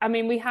lot. I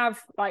mean, we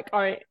have like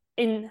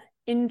in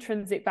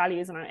intrinsic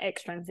values and our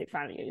extrinsic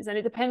values, and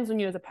it depends on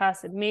you as a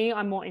person. Me,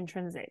 I'm more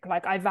intrinsic.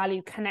 Like, I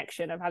value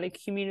connection, I value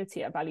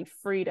community, I value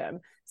freedom.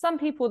 Some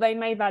people, they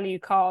may value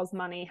cars,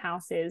 money,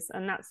 houses,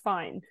 and that's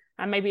fine.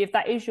 And maybe if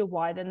that is your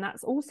why, then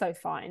that's also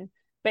fine.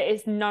 But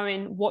it's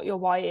knowing what your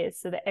why is,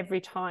 so that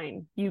every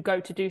time you go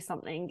to do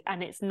something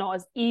and it's not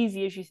as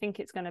easy as you think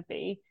it's going to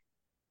be,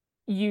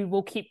 you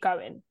will keep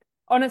going.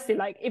 Honestly,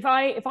 like, if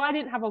I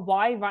didn't have a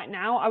why right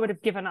now, I would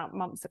have given up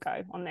months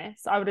ago on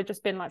this. I would have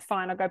just been like,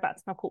 fine, I'll go back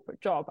to my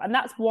corporate job. And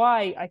that's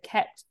why I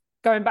kept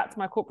going back to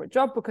my corporate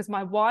job, because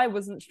my why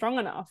wasn't strong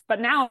enough. But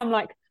now I'm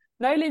like,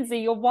 no, Lindsay,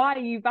 your why,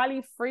 you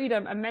value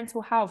freedom and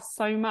mental health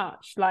so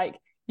much. Like,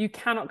 you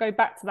cannot go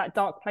back to that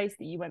dark place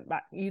that you went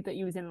back, that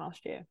you was in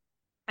last year.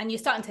 And you're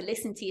starting to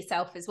listen to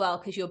yourself as well,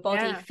 because your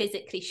body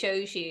physically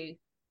shows you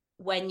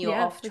when you're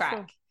off track.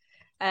 Sure.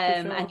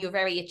 And you're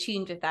very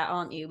attuned with that,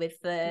 aren't you? With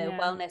the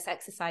wellness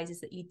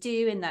exercises that you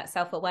do and that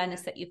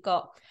self-awareness that you've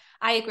got.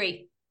 I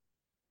agree.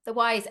 The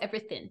why is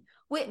everything.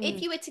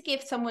 If you were to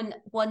give someone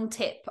one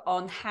tip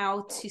on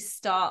how to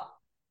start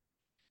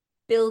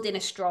building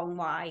a strong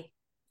why,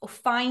 or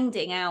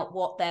finding out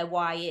what their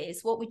why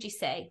is, what would you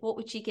say? What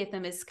would you give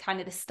them as kind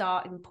of the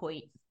starting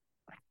point?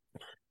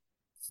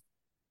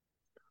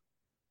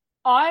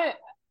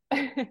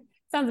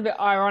 Sounds a bit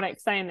ironic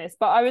saying this,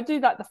 but I would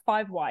do that, the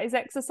 5 whys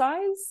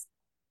exercise.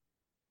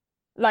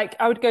 Like,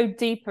 I would go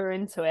deeper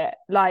into it.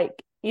 Like,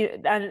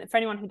 and for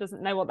anyone who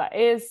doesn't know what that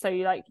is, so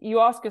you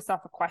ask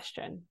yourself a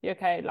question.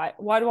 Okay, like,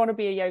 why do I want to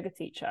be a yoga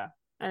teacher?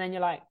 And then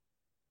you're like,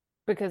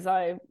 because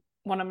I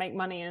want to make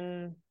money,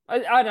 and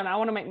I don't know, I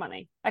want to make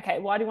money. Okay,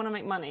 why do you want to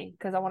make money?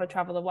 Because I want to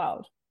travel the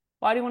world.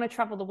 Why do you want to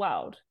travel the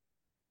world?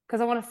 Because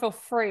I want to feel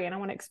free and I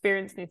want to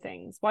experience new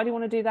things. Why do you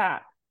want to do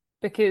that?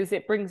 Because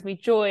it brings me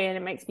joy and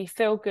it makes me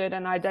feel good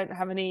and I don't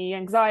have any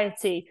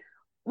anxiety,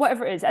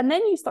 whatever it is. And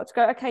then you start to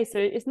go, okay, so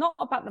it's not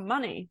about the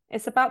money.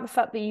 It's about the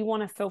fact that you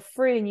want to feel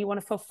free, and you want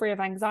to feel free of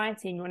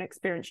anxiety, and you want to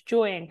experience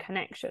joy and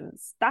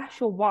connections. That's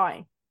your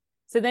why.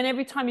 So then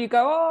every time you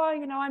go,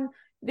 oh,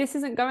 this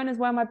isn't going as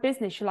well in my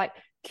business, you're like,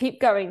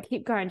 keep going.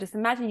 Just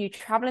imagine you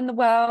traveling the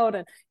world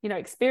and,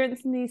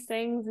 experiencing these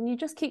things, and you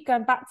just keep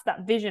going back to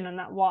that vision and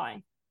that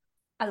why.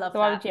 I love that.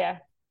 I would,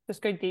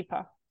 just go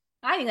deeper.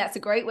 I think that's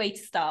a great way to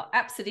start.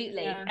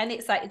 Absolutely. Yeah. And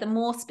it's like, the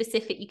more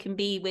specific you can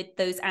be with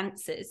those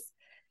answers,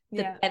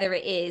 the better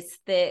it is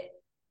that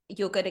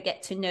you're going to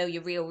get to know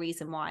your real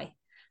reason why.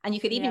 And you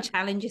could even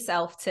challenge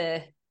yourself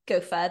to go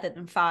further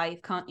than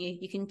 5, can't you?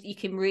 You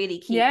can really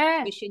keep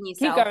pushing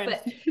yourself. Keep going.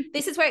 But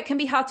this is where it can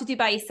be hard to do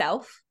by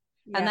yourself.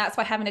 And that's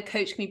why having a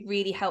coach can be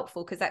really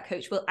helpful, because that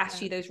coach will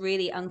ask you those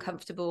really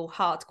uncomfortable,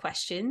 hard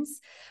questions.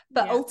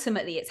 But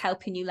ultimately, it's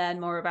helping you learn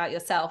more about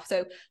yourself.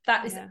 So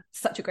that is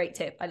such a great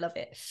tip. I love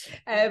it.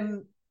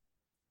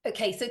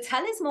 Okay, so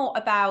tell us more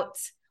about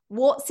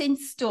what's in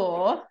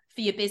store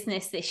for your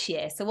business this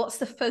year. So what's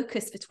the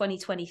focus for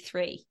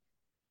 2023?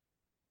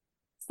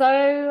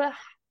 So,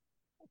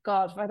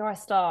 God, where do I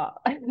start?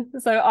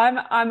 So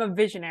I'm a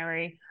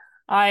visionary.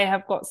 I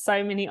have got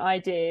so many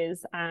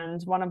ideas,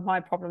 and one of my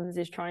problems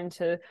is trying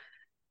to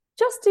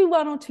just do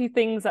 1 or 2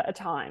 things at a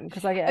time,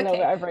 because I get a little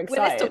bit overexcited.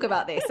 Well, let's talk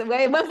about this. So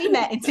when we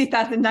met in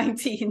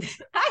 2019,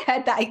 I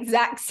had that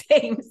exact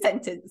same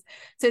sentence.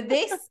 So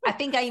this, I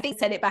think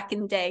said it back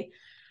in the day.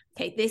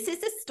 Okay, this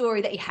is a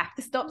story that you have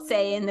to stop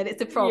saying that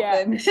it's a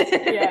problem.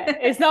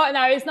 It's not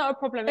a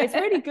problem. It's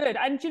really good.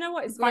 And do you know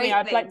what? It's funny.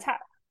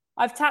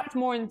 I've tapped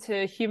more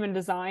into human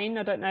design.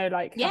 I don't know,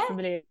 how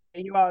familiar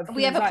you are.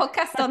 We have a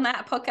podcast on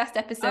that, a podcast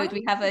episode.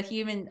 We have a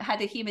human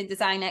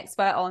design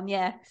expert on.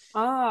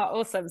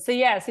 Awesome. So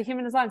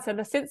human design. So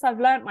since I've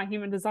learned my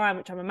human design,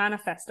 which I'm a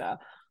manifestor,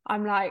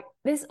 I'm like,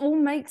 this all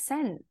makes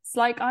sense.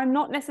 Like, I'm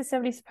not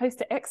necessarily supposed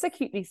to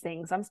execute these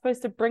things. I'm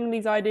supposed to bring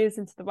these ideas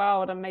into the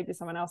world, and maybe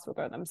someone else will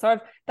go them. So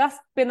that's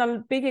been a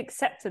big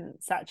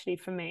acceptance actually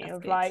for me. That's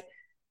of good. Like,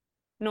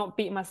 not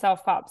beating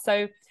myself up.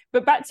 So,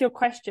 but back to your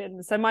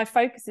question. So my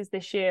focuses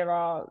this year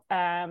are,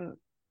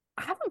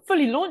 I haven't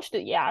fully launched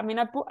it yet. I mean,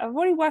 I've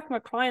already working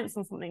with clients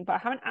on something, but I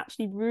haven't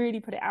actually really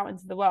put it out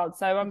into the world.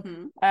 So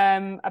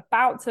I'm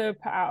about to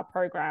put out a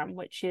program,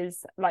 which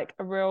is like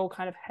a real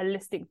kind of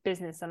holistic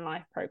business and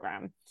life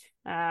program.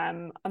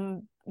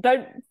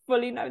 Don't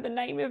fully know the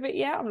name of it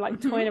yet. I'm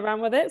like toying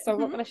around with it, so I'm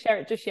not going to share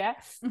it just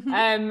yet.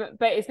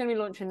 But it's going to be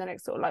launching the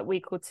next sort of like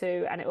week or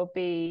 2, and it will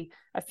be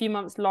a few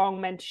months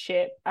long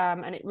mentorship.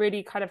 And it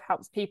really kind of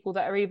helps people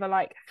that are either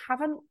like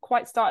haven't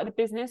quite started a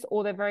business,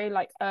 or they're very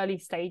like early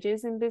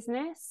stages in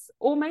business,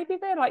 or maybe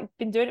they're like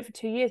been doing it for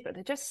 2 years, but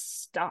they're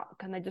just stuck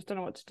and they just don't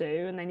know what to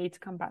do, and they need to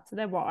come back to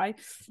their why.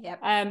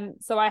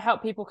 So I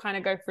help people kind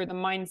of go through the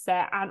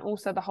mindset, and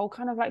also the whole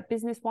kind of like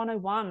business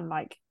 101,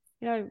 like,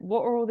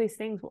 what are all these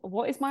things?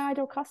 What is my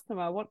ideal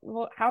customer?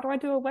 How do I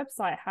do a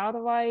website? How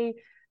do I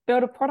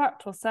build a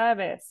product or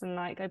service? And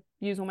like, I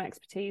use all my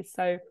expertise.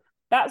 So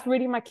that's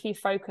really my key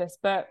focus.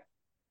 But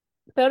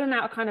building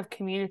out a kind of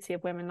community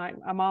of women, like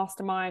a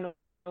mastermind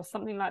or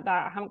something like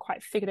that, I haven't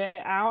quite figured it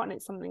out. And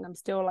it's something I'm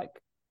still like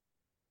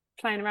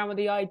playing around with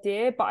the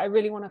idea, but I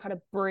really want to kind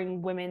of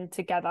bring women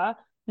together,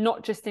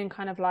 not just in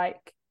kind of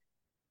like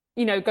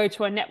you know, go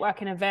to a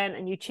networking event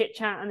and you chit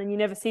chat and then you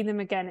never see them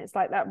again. It's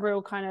like that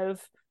real kind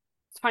of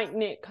tight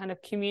knit kind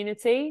of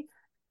community.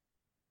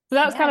 So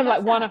that's kind of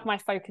like one of my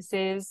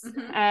focuses.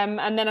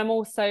 And then I'm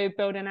also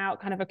building out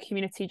kind of a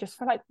community just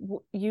for like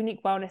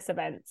unique wellness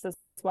events as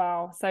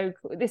well. So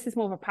this is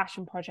more of a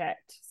passion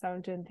project. So I'm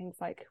doing things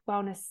like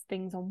wellness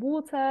things on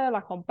water,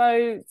 like on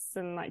boats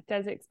and like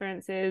desert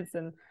experiences.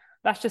 And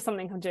that's just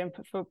something I'm doing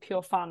for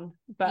pure fun.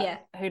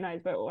 But who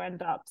knows where it will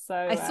end up. So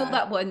I saw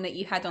that one that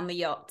you had on the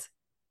yacht.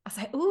 I was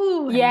like,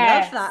 ooh,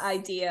 I love that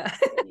idea.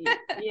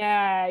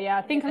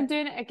 I think I'm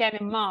doing it again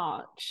in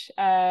March.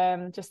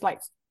 Just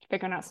like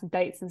figuring out some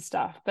dates and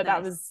stuff, but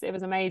it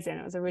was amazing.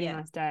 It was a really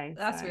nice day.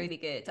 That's really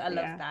good. I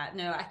love that.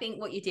 No, I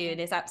think what you're doing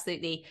is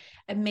absolutely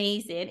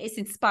amazing. It's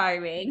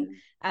inspiring.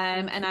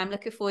 And I'm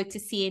looking forward to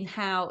seeing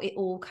how it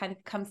all kind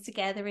of comes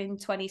together in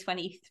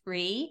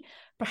 2023.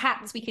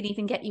 Perhaps we could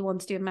even get you on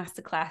to do a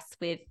masterclass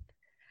with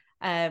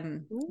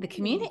the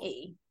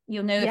community.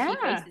 You'll know a few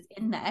places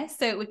in there,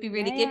 so it would be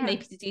really good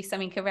maybe to do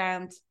something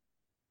around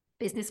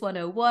Business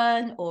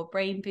 101 or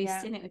brain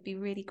boosting. It would be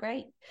really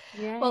great.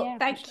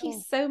 Thank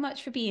you so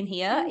much for being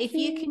here. If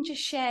you can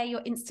just share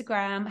your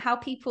Instagram, how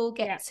people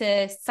get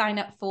to sign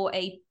up for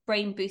a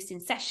brain boosting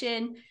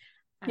session,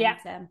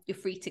 and you're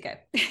free to go.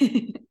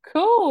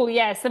 Cool.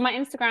 So my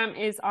Instagram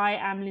is I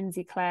am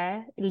Lindsay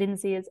Clare.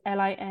 Lindsay is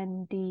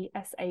Lindsay,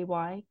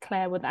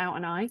 Claire without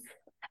an I.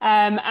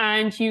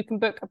 And you can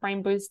book a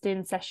brain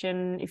boosting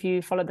session if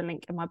you follow the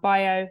link in my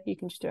bio. You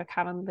can just do a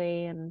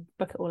Calendly and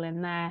book it all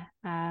in there.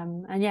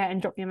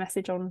 And drop me a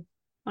message on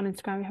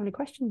Instagram if you have any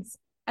questions.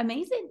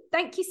 Amazing.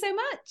 Thank you so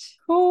much.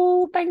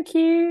 Cool. Thank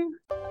you.